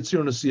 Bria, Yetzir,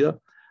 and Asiya.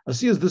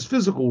 Asiya is this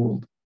physical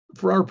world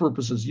for our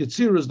purposes.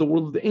 Yetzir is the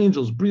world of the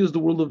angels. Bria is the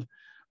world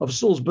of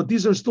souls. But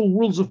these are still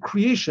worlds of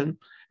creation,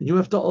 and you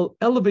have to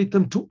elevate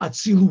them to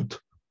Atzilut.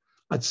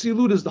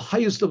 Atzilut is the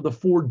highest of the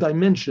four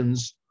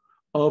dimensions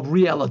of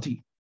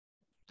reality.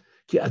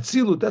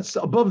 Atzilut, that's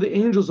above the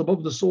angels,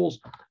 above the souls.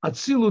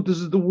 Atzilut, this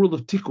is the world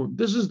of Tikkun.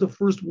 This is the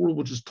first world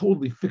which is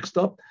totally fixed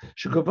up.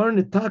 Shekavar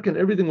nitak, and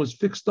everything was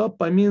fixed up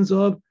by means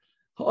of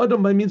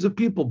Adam, by means of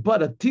people.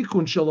 But a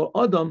Tikkun shelo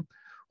Adam,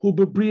 hu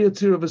bebriya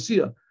tzir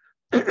avasiya.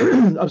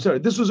 I'm sorry,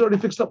 this was already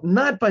fixed up,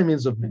 not by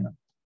means of man.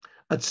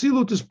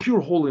 Atzilut is pure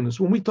holiness.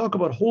 When we talk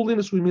about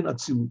holiness, we mean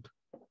Atzilut.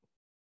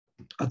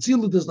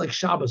 Atzilut is like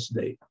Shabbos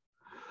day.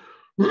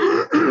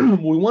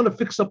 We want to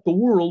fix up the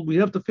world. We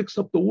have to fix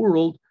up the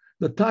world.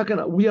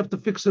 We have to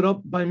fix it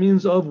up by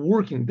means of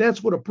working.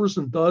 That's what a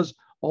person does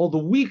all the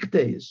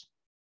weekdays.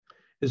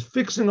 is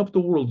fixing up the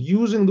world,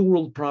 using the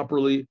world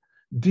properly,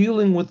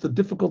 dealing with the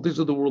difficulties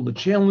of the world, the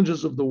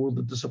challenges of the world,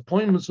 the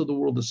disappointments of the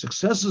world, the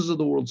successes of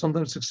the world.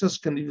 Sometimes success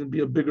can even be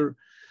a bigger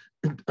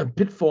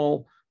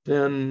pitfall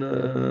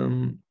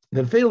than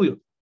failure.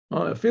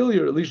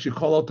 Failure, at least you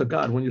call out to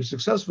God. When you're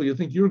successful, you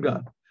think you're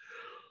God.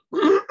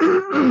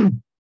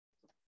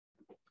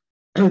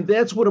 And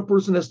that's what a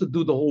person has to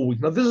do the whole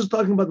week. Now,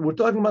 we're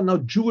talking about now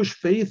Jewish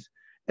faith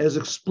as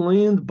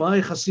explained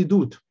by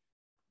Hasidut.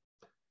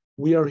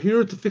 We are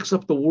here to fix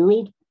up the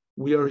world.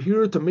 We are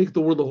here to make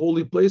the world a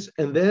holy place.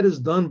 And that is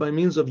done by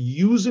means of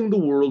using the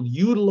world,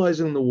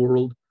 utilizing the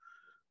world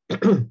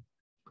in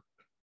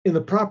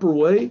the proper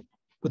way,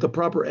 with the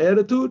proper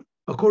attitude,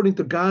 according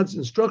to God's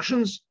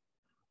instructions,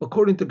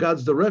 according to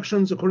God's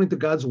directions, according to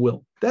God's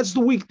will. That's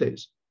the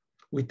weekdays.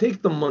 We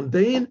take the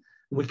mundane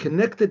and we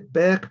connect it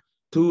back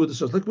to the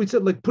source. Like we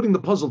said, like putting the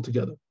puzzle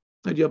together.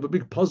 And you have a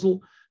big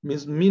puzzle,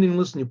 means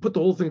meaningless, and you put the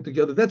whole thing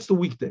together. That's the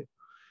weekday.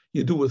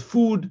 You do with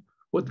food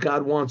what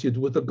God wants. You do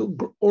with the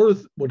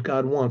earth what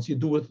God wants. You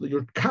do with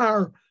your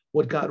car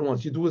what God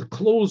wants. You do with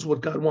clothes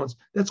what God wants.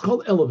 That's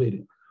called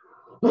elevating.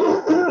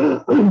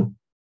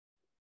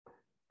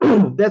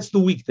 That's the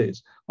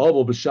weekdays. But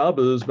on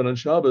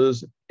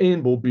Shabbos,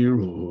 ein bo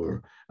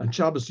birur. On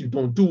Shabbos, you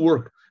don't do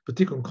work.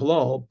 V'tikun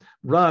kolal,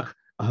 rak,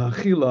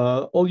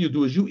 achila, all you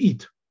do is you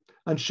eat.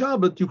 On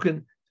Shabbat,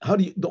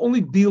 the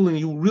only dealing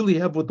you really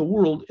have with the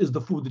world is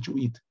the food that you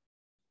eat.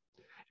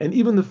 And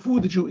even the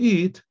food that you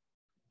eat,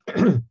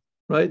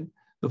 right?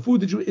 The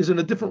food that you is in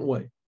a different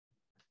way.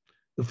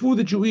 The food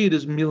that you eat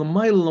is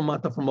milamayla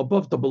lamata, from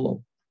above to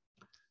below.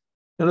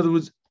 In other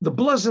words, the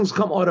blessings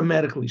come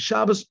automatically.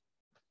 Shabbos,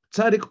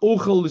 tzaddik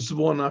ochel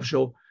lisvo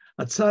nafsho.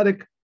 A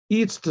tzaddik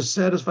eats to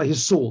satisfy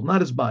his soul,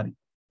 not his body.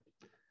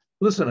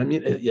 Listen, I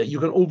mean, you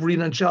can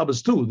overeat on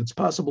Shabbos too. It's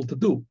possible to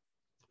do.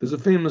 There's a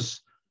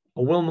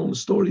well-known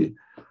story,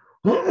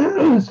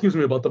 excuse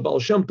me, about the Baal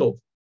Shem Tov,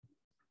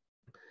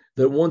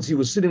 that once he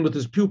was sitting with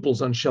his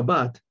pupils on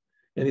Shabbat,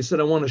 and he said,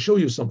 I want to show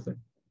you something.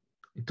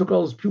 He took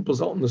all his pupils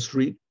out in the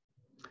street.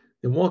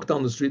 They walked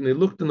down the street, and they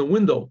looked in the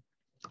window.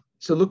 He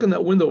said, look in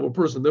that window of a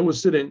person. There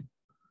was sitting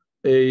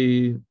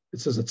it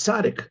says a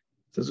tzaddik. It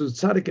says it was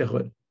tzaddik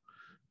echad.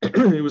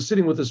 He was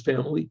sitting with his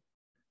family,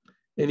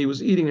 and he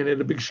was eating, and he had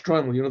a big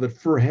shtreimel, that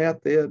fur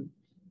hat they had,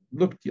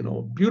 looked,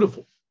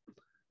 beautiful.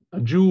 A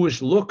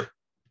Jewish look,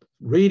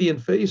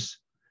 radiant face,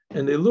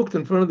 and they looked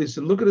in front of them. They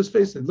said, look at his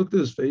face. They looked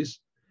at his face,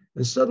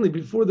 and suddenly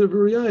before their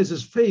very eyes,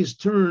 his face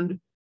turned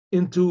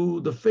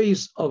into the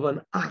face of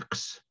an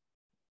ox.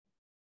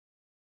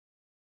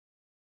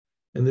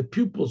 And the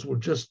pupils were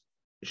just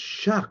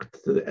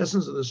shocked to the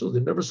essence of the soul. They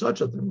never saw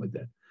such a thing like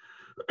that.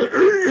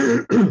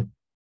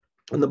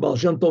 And the Baal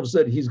Shem Tov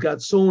said he's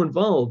got so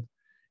involved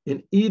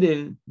in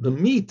eating the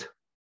meat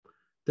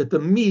that the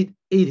meat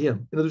ate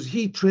him. In other words,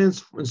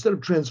 instead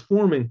of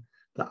transforming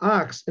the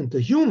ox into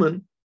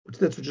human, which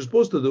that's what you're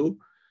supposed to do,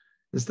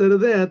 instead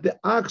of that, the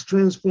ox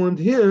transformed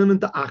him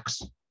into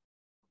ox.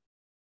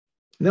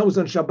 And that was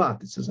on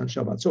Shabbat. It says on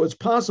Shabbat. So it's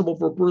possible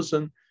for a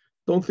person,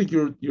 don't think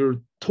you're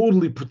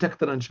totally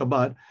protected on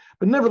Shabbat,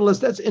 but nevertheless,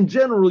 that's in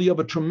general, you have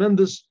a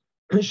tremendous,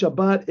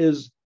 Shabbat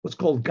is what's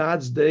called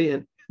God's day,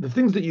 and the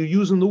things that you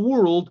use in the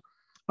world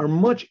are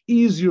much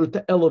easier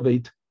to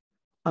elevate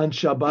on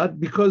Shabbat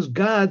because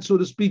God, so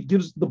to speak,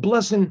 gives the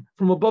blessing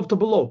from above to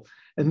below.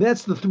 And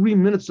that's the 3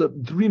 meals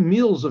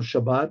of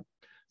Shabbat,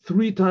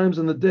 3 times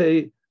in the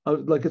day,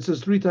 like it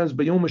says 3 times,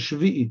 Bayom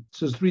Shvi'i, it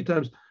says 3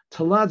 times,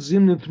 Talat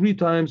Zimnin 3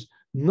 times,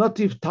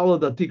 Nativ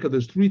Taladatika,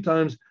 there's 3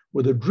 times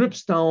where there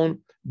drips down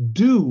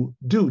dew,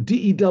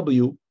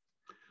 D-E-W,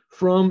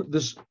 from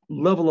this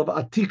level of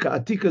Atika.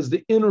 Atika is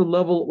the inner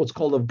level, what's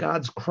called of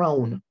God's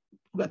crown,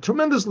 a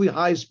tremendously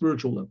high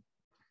spiritual level.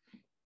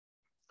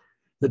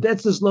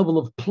 That's this level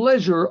of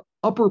pleasure,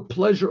 upper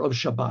pleasure of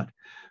Shabbat.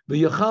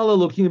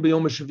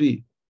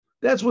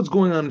 That's what's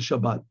going on in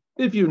Shabbat.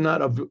 If you're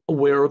not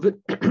aware of it,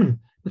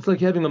 it's like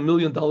having $1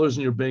 million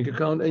in your bank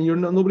account and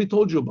nobody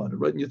told you about it,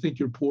 right? And you think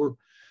you're poor,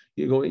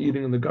 you go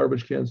eating in the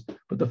garbage cans.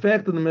 But the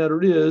fact of the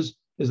matter is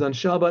on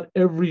Shabbat,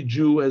 every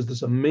Jew has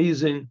this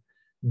amazing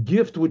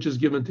gift which is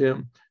given to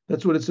him.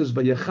 That's what it says.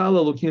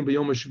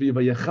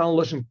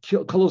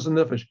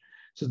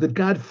 It says that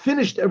God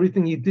finished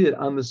everything he did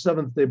on the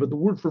 7th day. But the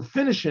word for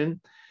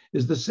finishing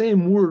is the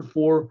same word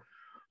for,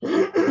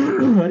 what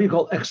do you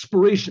call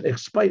expiration?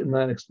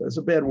 That's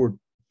a bad word.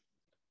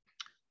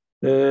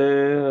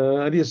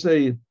 How do you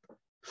say?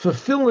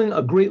 Fulfilling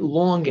a great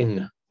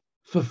longing.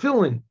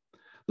 Fulfilling.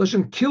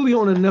 Lashon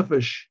kilyon and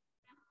nefesh,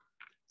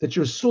 that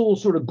your soul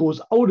sort of goes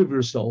out of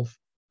yourself,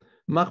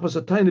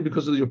 machmas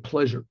because of your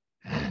pleasure.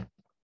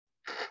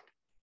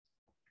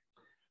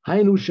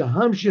 Hainu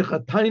shahamshich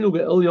ataynu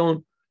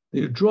be'elyon, that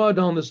you draw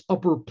down this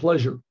upper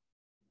pleasure.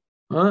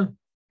 Draw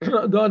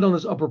down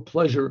this upper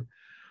pleasure.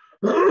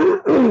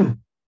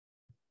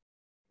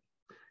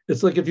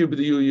 It's like if you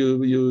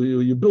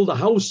build a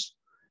house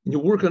and you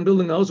work on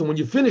building the house, and when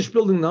you finish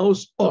building the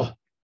house,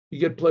 you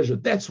get pleasure.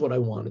 That's what I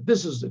wanted.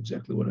 This is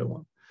exactly what I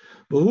want.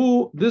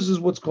 But this is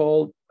what's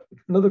called,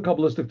 another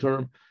Kabbalistic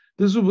term,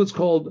 this is what's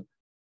called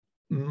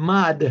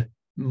mad,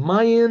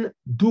 mayin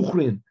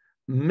duchrin,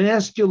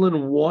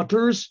 masculine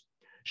waters,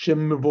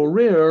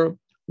 shemivorer,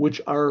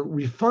 which are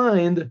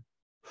refined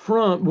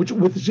from, which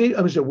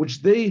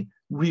they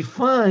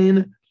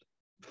refine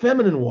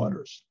feminine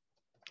waters.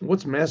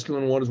 What's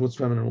masculine waters? What's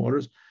feminine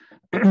waters?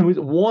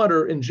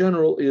 Water in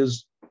general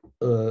is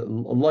a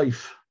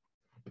life,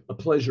 a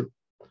pleasure,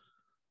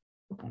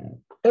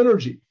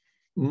 energy.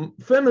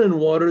 Feminine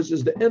waters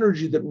is the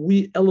energy that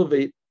we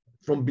elevate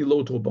from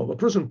below to above. A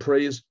person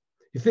prays,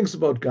 he thinks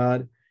about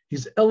God,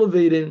 he's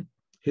elevating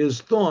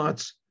his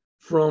thoughts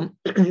from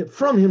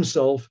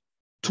himself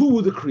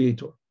to the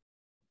Creator.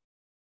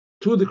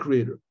 To the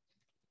Creator.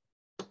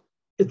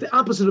 It's the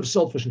opposite of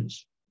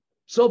selfishness.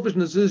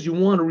 Selfishness is you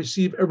want to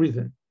receive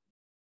everything.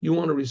 You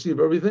want to receive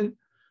everything,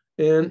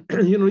 and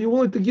you're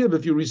willing to give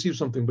if you receive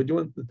something, but you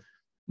want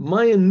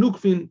Mayan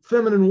Nukvin,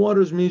 feminine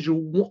waters means you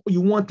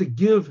want to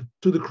give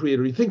to the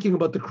Creator. You're thinking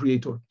about the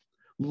Creator.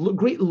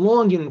 Great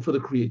longing for the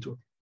Creator.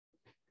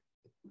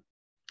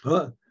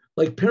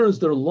 Like parents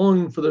that are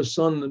longing for their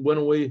son that went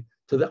away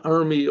to the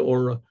army,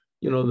 or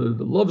the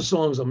love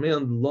songs, a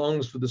man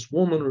longs for this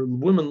woman, or the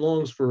woman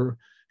longs for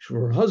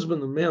her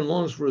husband, the man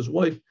longs for his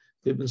wife.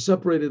 They've been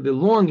separated, they're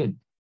longing.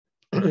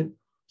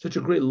 Such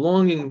a great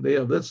longing they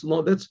have. That's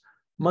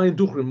Mayan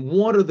Duchrim,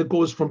 water that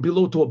goes from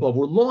below to above.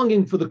 We're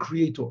longing for the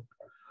Creator.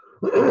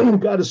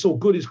 God is so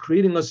good. He's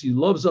creating us. He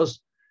loves us.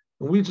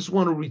 And we just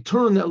want to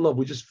return that love.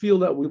 We just feel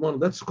that we want.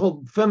 That's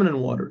called feminine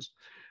waters.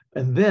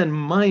 And then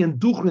Mayan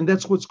Duchrin,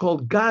 that's what's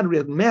called God,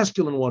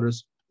 masculine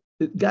waters.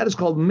 God is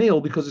called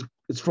male because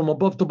it's from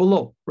above to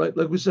below, right?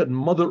 Like we said,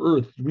 Mother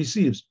Earth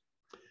receives.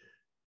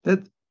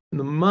 That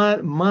the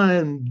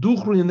Mayan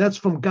Duchrin, that's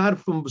from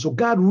God. So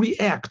God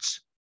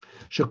reacts.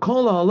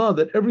 Shekol Allah,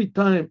 that every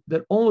time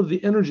that all of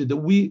the energy that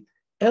we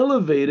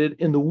elevated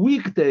in the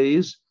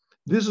weekdays,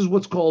 this is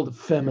what's called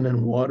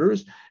feminine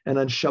waters. And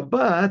on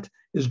Shabbat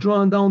is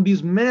drawn down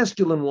these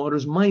masculine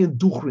waters, Mayan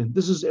Duchrin.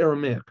 This is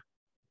Aramaic.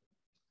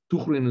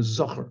 Duchrin is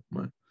Zachar.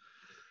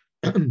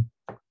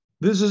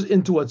 This is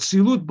into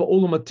Atzilut,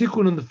 Ba'olam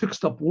Atikun, in the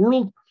fixed up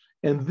world.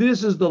 And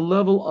this is the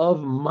level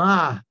of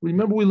Ma.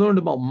 Remember we learned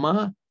about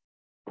Ma?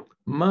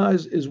 Ma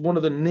is one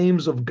of the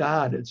names of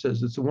God. It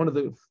says it's one of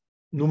the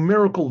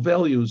numerical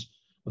values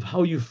of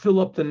how you fill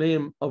up the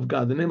name of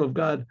God. The name of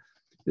God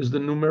is the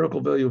numerical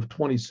value of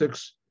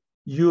 26,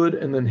 Yud,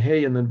 and then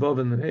Hey, and then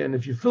Vav, and then Hey. And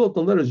if you fill up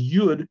the letters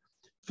Yud,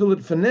 fill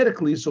it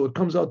phonetically so it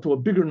comes out to a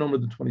bigger number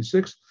than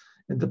 26.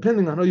 And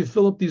depending on how you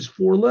fill up these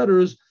four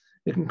letters,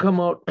 it can come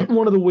out,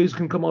 one of the ways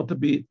can come out to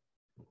be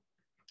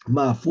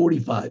Ma,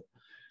 45.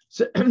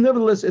 So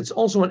nevertheless, it's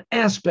also an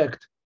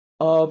aspect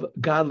of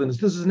godliness.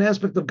 This is an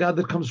aspect of God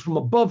that comes from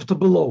above to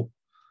below.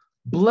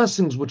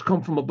 Blessings which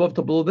come from above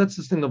to below, that's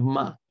this thing of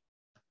Ma.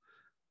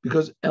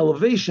 Because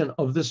elevation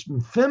of this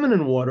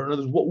feminine water, in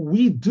other words, what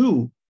we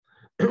do,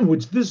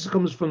 which this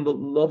comes from the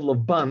level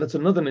of Ban, that's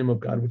another name of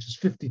God, which is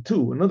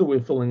 52, another way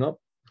of filling up.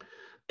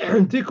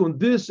 And Tikkun,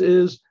 this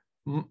is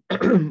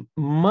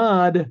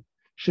Mad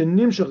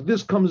Shenimshach,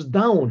 this comes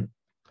down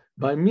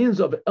by means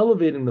of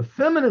elevating the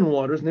feminine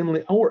waters,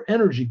 namely our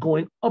energy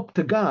going up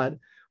to God,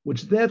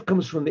 which that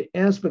comes from the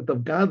aspect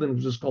of godliness,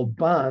 which is called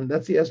Ban.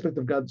 That's the aspect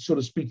of God, so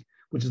to speak,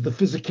 which is the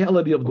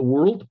physicality of the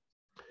world.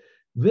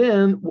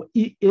 Then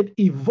it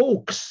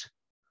evokes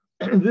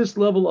this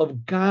level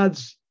of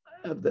God's,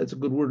 that's a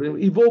good word,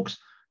 it evokes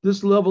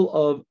this level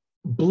of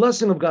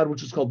blessing of God,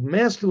 which is called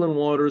masculine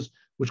waters,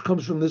 which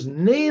comes from this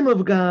name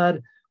of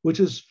God, which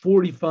is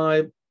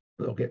 45.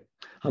 Okay.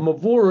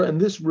 Hamavora,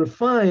 and this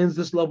refines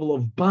this level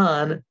of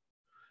Ban,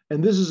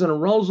 and this is an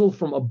arousal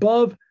from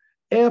above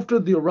after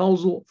the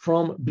arousal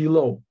from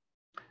below.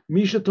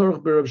 Misha Torah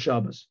Berev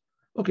Shabbos.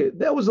 Okay,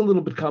 that was a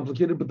little bit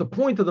complicated, but the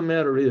point of the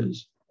matter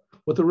is,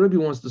 what the Rebbe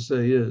wants to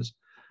say is,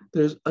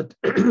 there's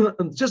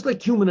just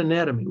like human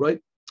anatomy,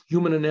 right?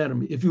 Human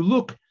anatomy. If you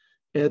look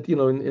at,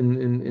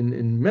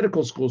 in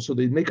medical school, so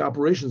they make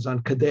operations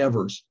on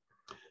cadavers.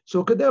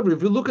 So a cadaver,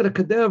 if you look at a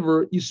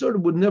cadaver, you sort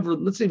of would never,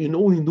 let's say if you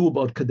only knew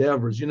about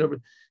cadavers, you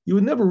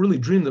would never really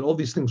dream that all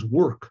these things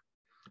work.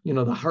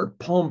 The heart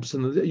pumps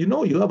and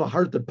you have a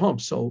heart that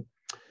pumps. So,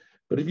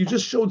 but if you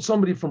just showed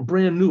somebody from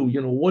brand new,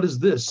 what is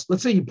this?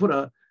 Let's say you put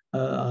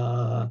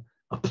a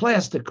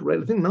plastic,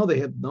 right? I think now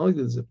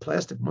there's a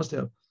plastic, must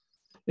have.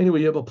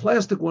 Anyway, you have a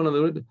plastic one on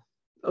the,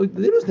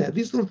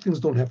 these little things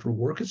don't have to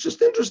work. It's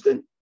just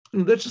interesting.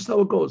 That's just how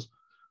it goes.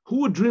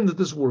 Who would dream that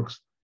this works?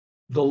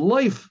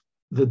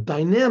 The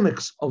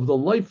dynamics of the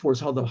life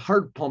force, how the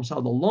heart pumps, how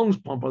the lungs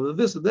pump, how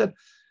this and that,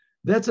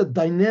 that's a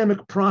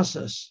dynamic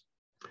process.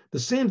 The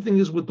same thing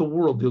is with the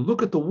world. You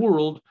look at the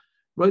world,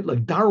 right,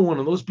 like Darwin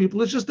and those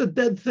people, it's just a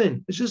dead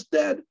thing. It's just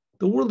dead.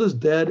 The world is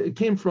dead. It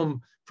came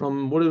from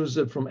what is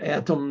it? From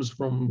atoms,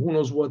 from who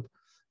knows what,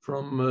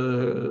 from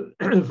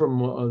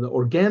the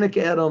organic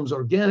atoms,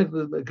 organic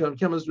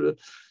chemistry.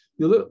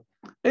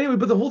 Anyway,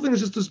 but the whole thing is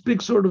just this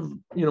big sort of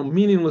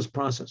meaningless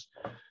process.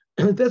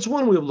 That's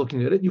one way of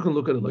looking at it. You can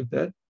look at it like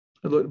that.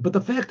 But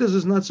the fact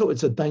is not so.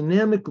 It's a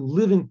dynamic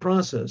living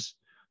process.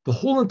 The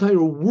whole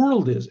entire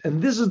world is.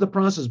 And this is the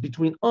process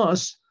between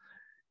us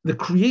the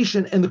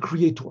creation and the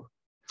creator.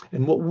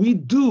 And what we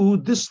do,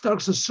 this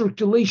starts a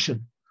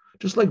circulation,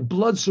 just like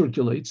blood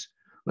circulates,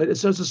 right? It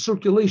starts a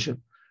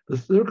circulation. The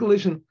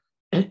circulation,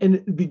 and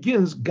it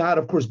begins, God,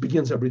 of course,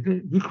 begins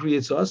everything. He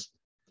creates us.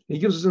 He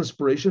gives us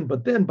inspiration.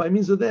 But then by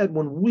means of that,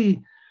 when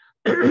we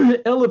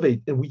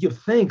elevate and we give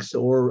thanks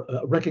or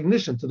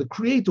recognition to the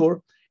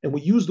creator, and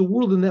we use the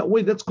world in that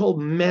way, that's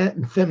called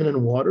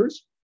feminine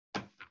waters.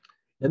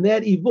 And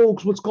that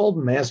evokes what's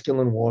called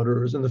masculine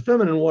waters. And the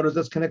feminine waters,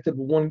 that's connected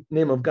with one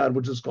name of God,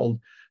 which is called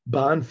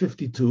Ban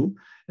 52.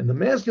 And the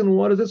masculine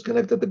waters, that's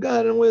connected to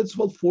God in a way it's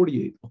called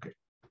 48. Okay.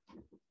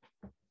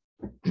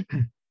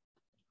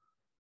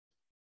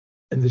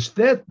 And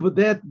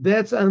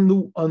that's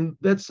on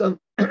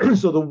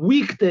so the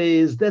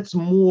weekdays, that's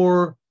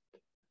more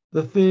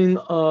the thing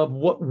of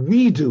what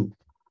we do.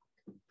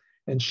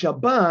 And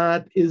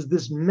Shabbat is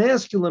this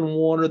masculine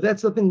water,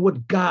 that's the thing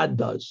what God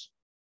does.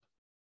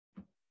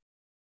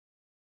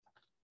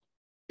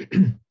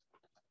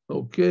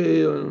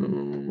 Okay.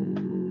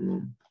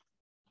 When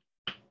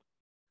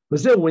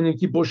you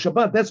keep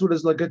Shabbat, that's what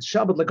it's like. It's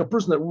Shabbat, like a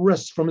person that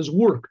rests from his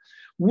work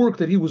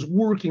that he was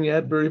working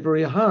at very,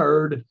 very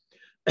hard.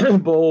 For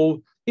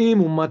instance,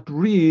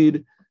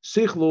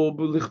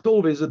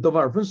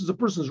 a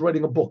person is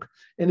writing a book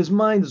and his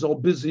mind is all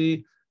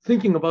busy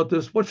thinking about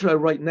this. What should I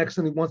write next?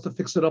 And he wants to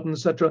fix it up, and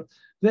etc.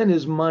 Then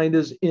his mind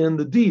is in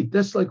the deed.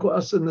 That's like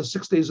us in the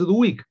 6 days of the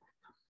week.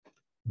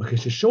 But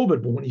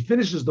when he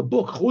finishes the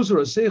book,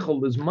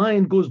 his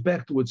mind goes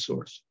back to its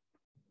source.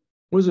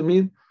 What does it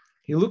mean?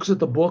 He looks at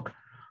the book.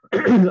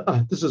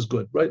 This is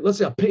good, right? Let's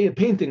say a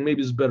painting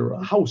maybe is better,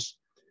 a house.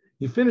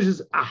 He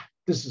finishes,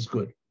 this is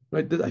good,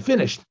 right? I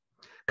finished.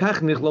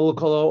 That's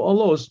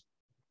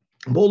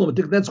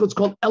what's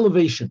called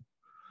elevation.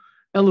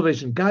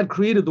 Elevation. God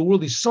created the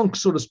world. He sunk,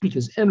 so to speak,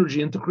 his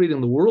energy into creating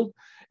the world.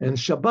 And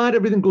Shabbat,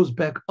 everything goes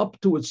back up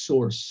to its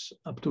source,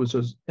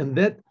 And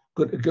that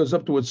it goes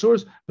up to its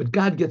source, but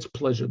God gets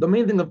pleasure. The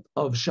main thing of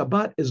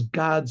Shabbat is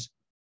God's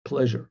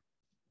pleasure.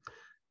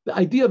 The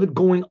idea of it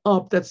going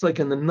up, that's like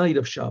in the night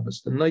of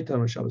Shabbos, the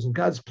nighttime of Shabbos. And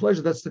God's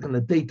pleasure, that's like in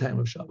the daytime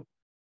of Shabbos.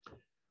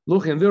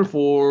 Look, and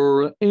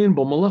therefore,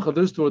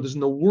 there's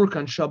no work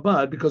on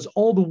Shabbat because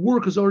all the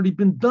work has already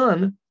been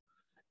done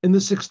in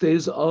the 6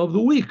 days of the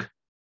week.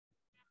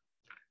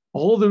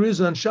 All there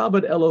is on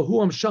Shabbat,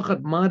 Elohu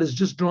Shachat Mad, is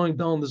just drawing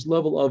down this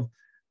level of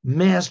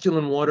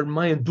masculine water,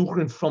 Mayan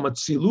Duchrin from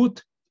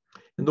Atzilut,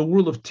 in the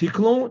world of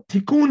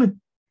Tikkun,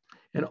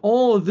 and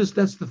all of this,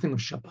 that's the thing of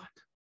Shabbat.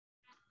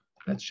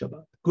 That's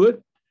Shabbat.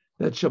 Good?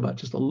 That's Shabbat.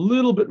 Just a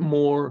little bit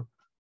more.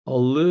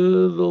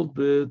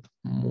 1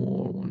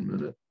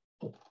 minute.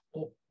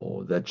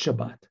 That's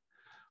Shabbat.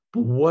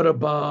 But what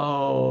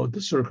about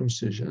the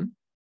circumcision?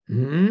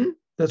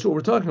 That's what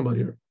we're talking about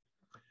here.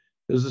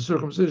 There's the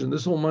circumcision.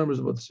 This whole mimer is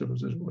about the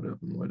circumcision. What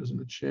happened? Why doesn't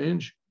it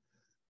change?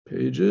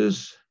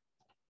 Pages.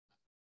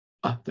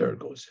 There it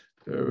goes.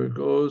 There it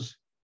goes.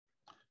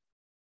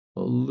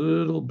 A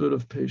little bit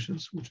of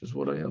patience, which is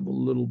what I have a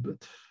little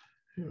bit.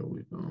 Here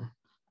we go.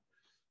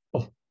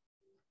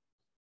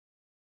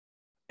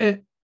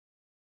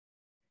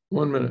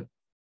 1 minute.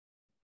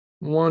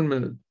 1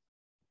 minute.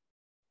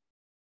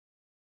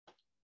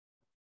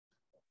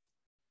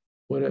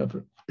 What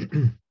happened?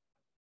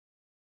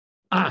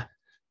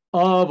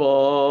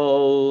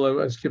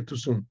 Aval, I skipped too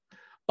soon.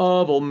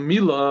 Aval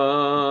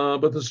Mila,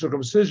 but the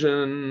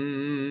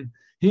circumcision,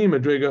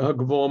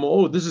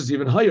 this is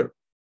even higher.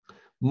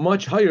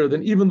 Much higher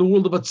than even the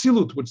world of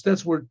Atzilut, which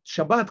that's where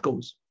Shabbat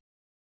goes.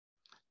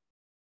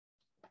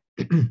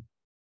 And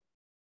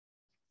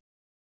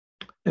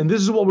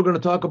this is what we're going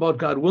to talk about,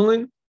 God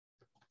willing,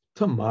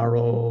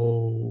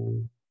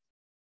 tomorrow.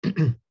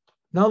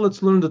 Now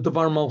let's learn the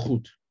Devar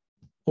Malchut.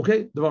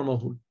 Okay, Devar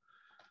Malchut.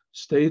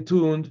 Stay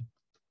tuned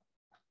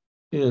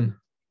in.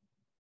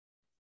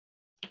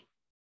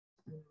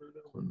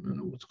 1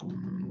 minute, what's going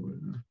on over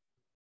there?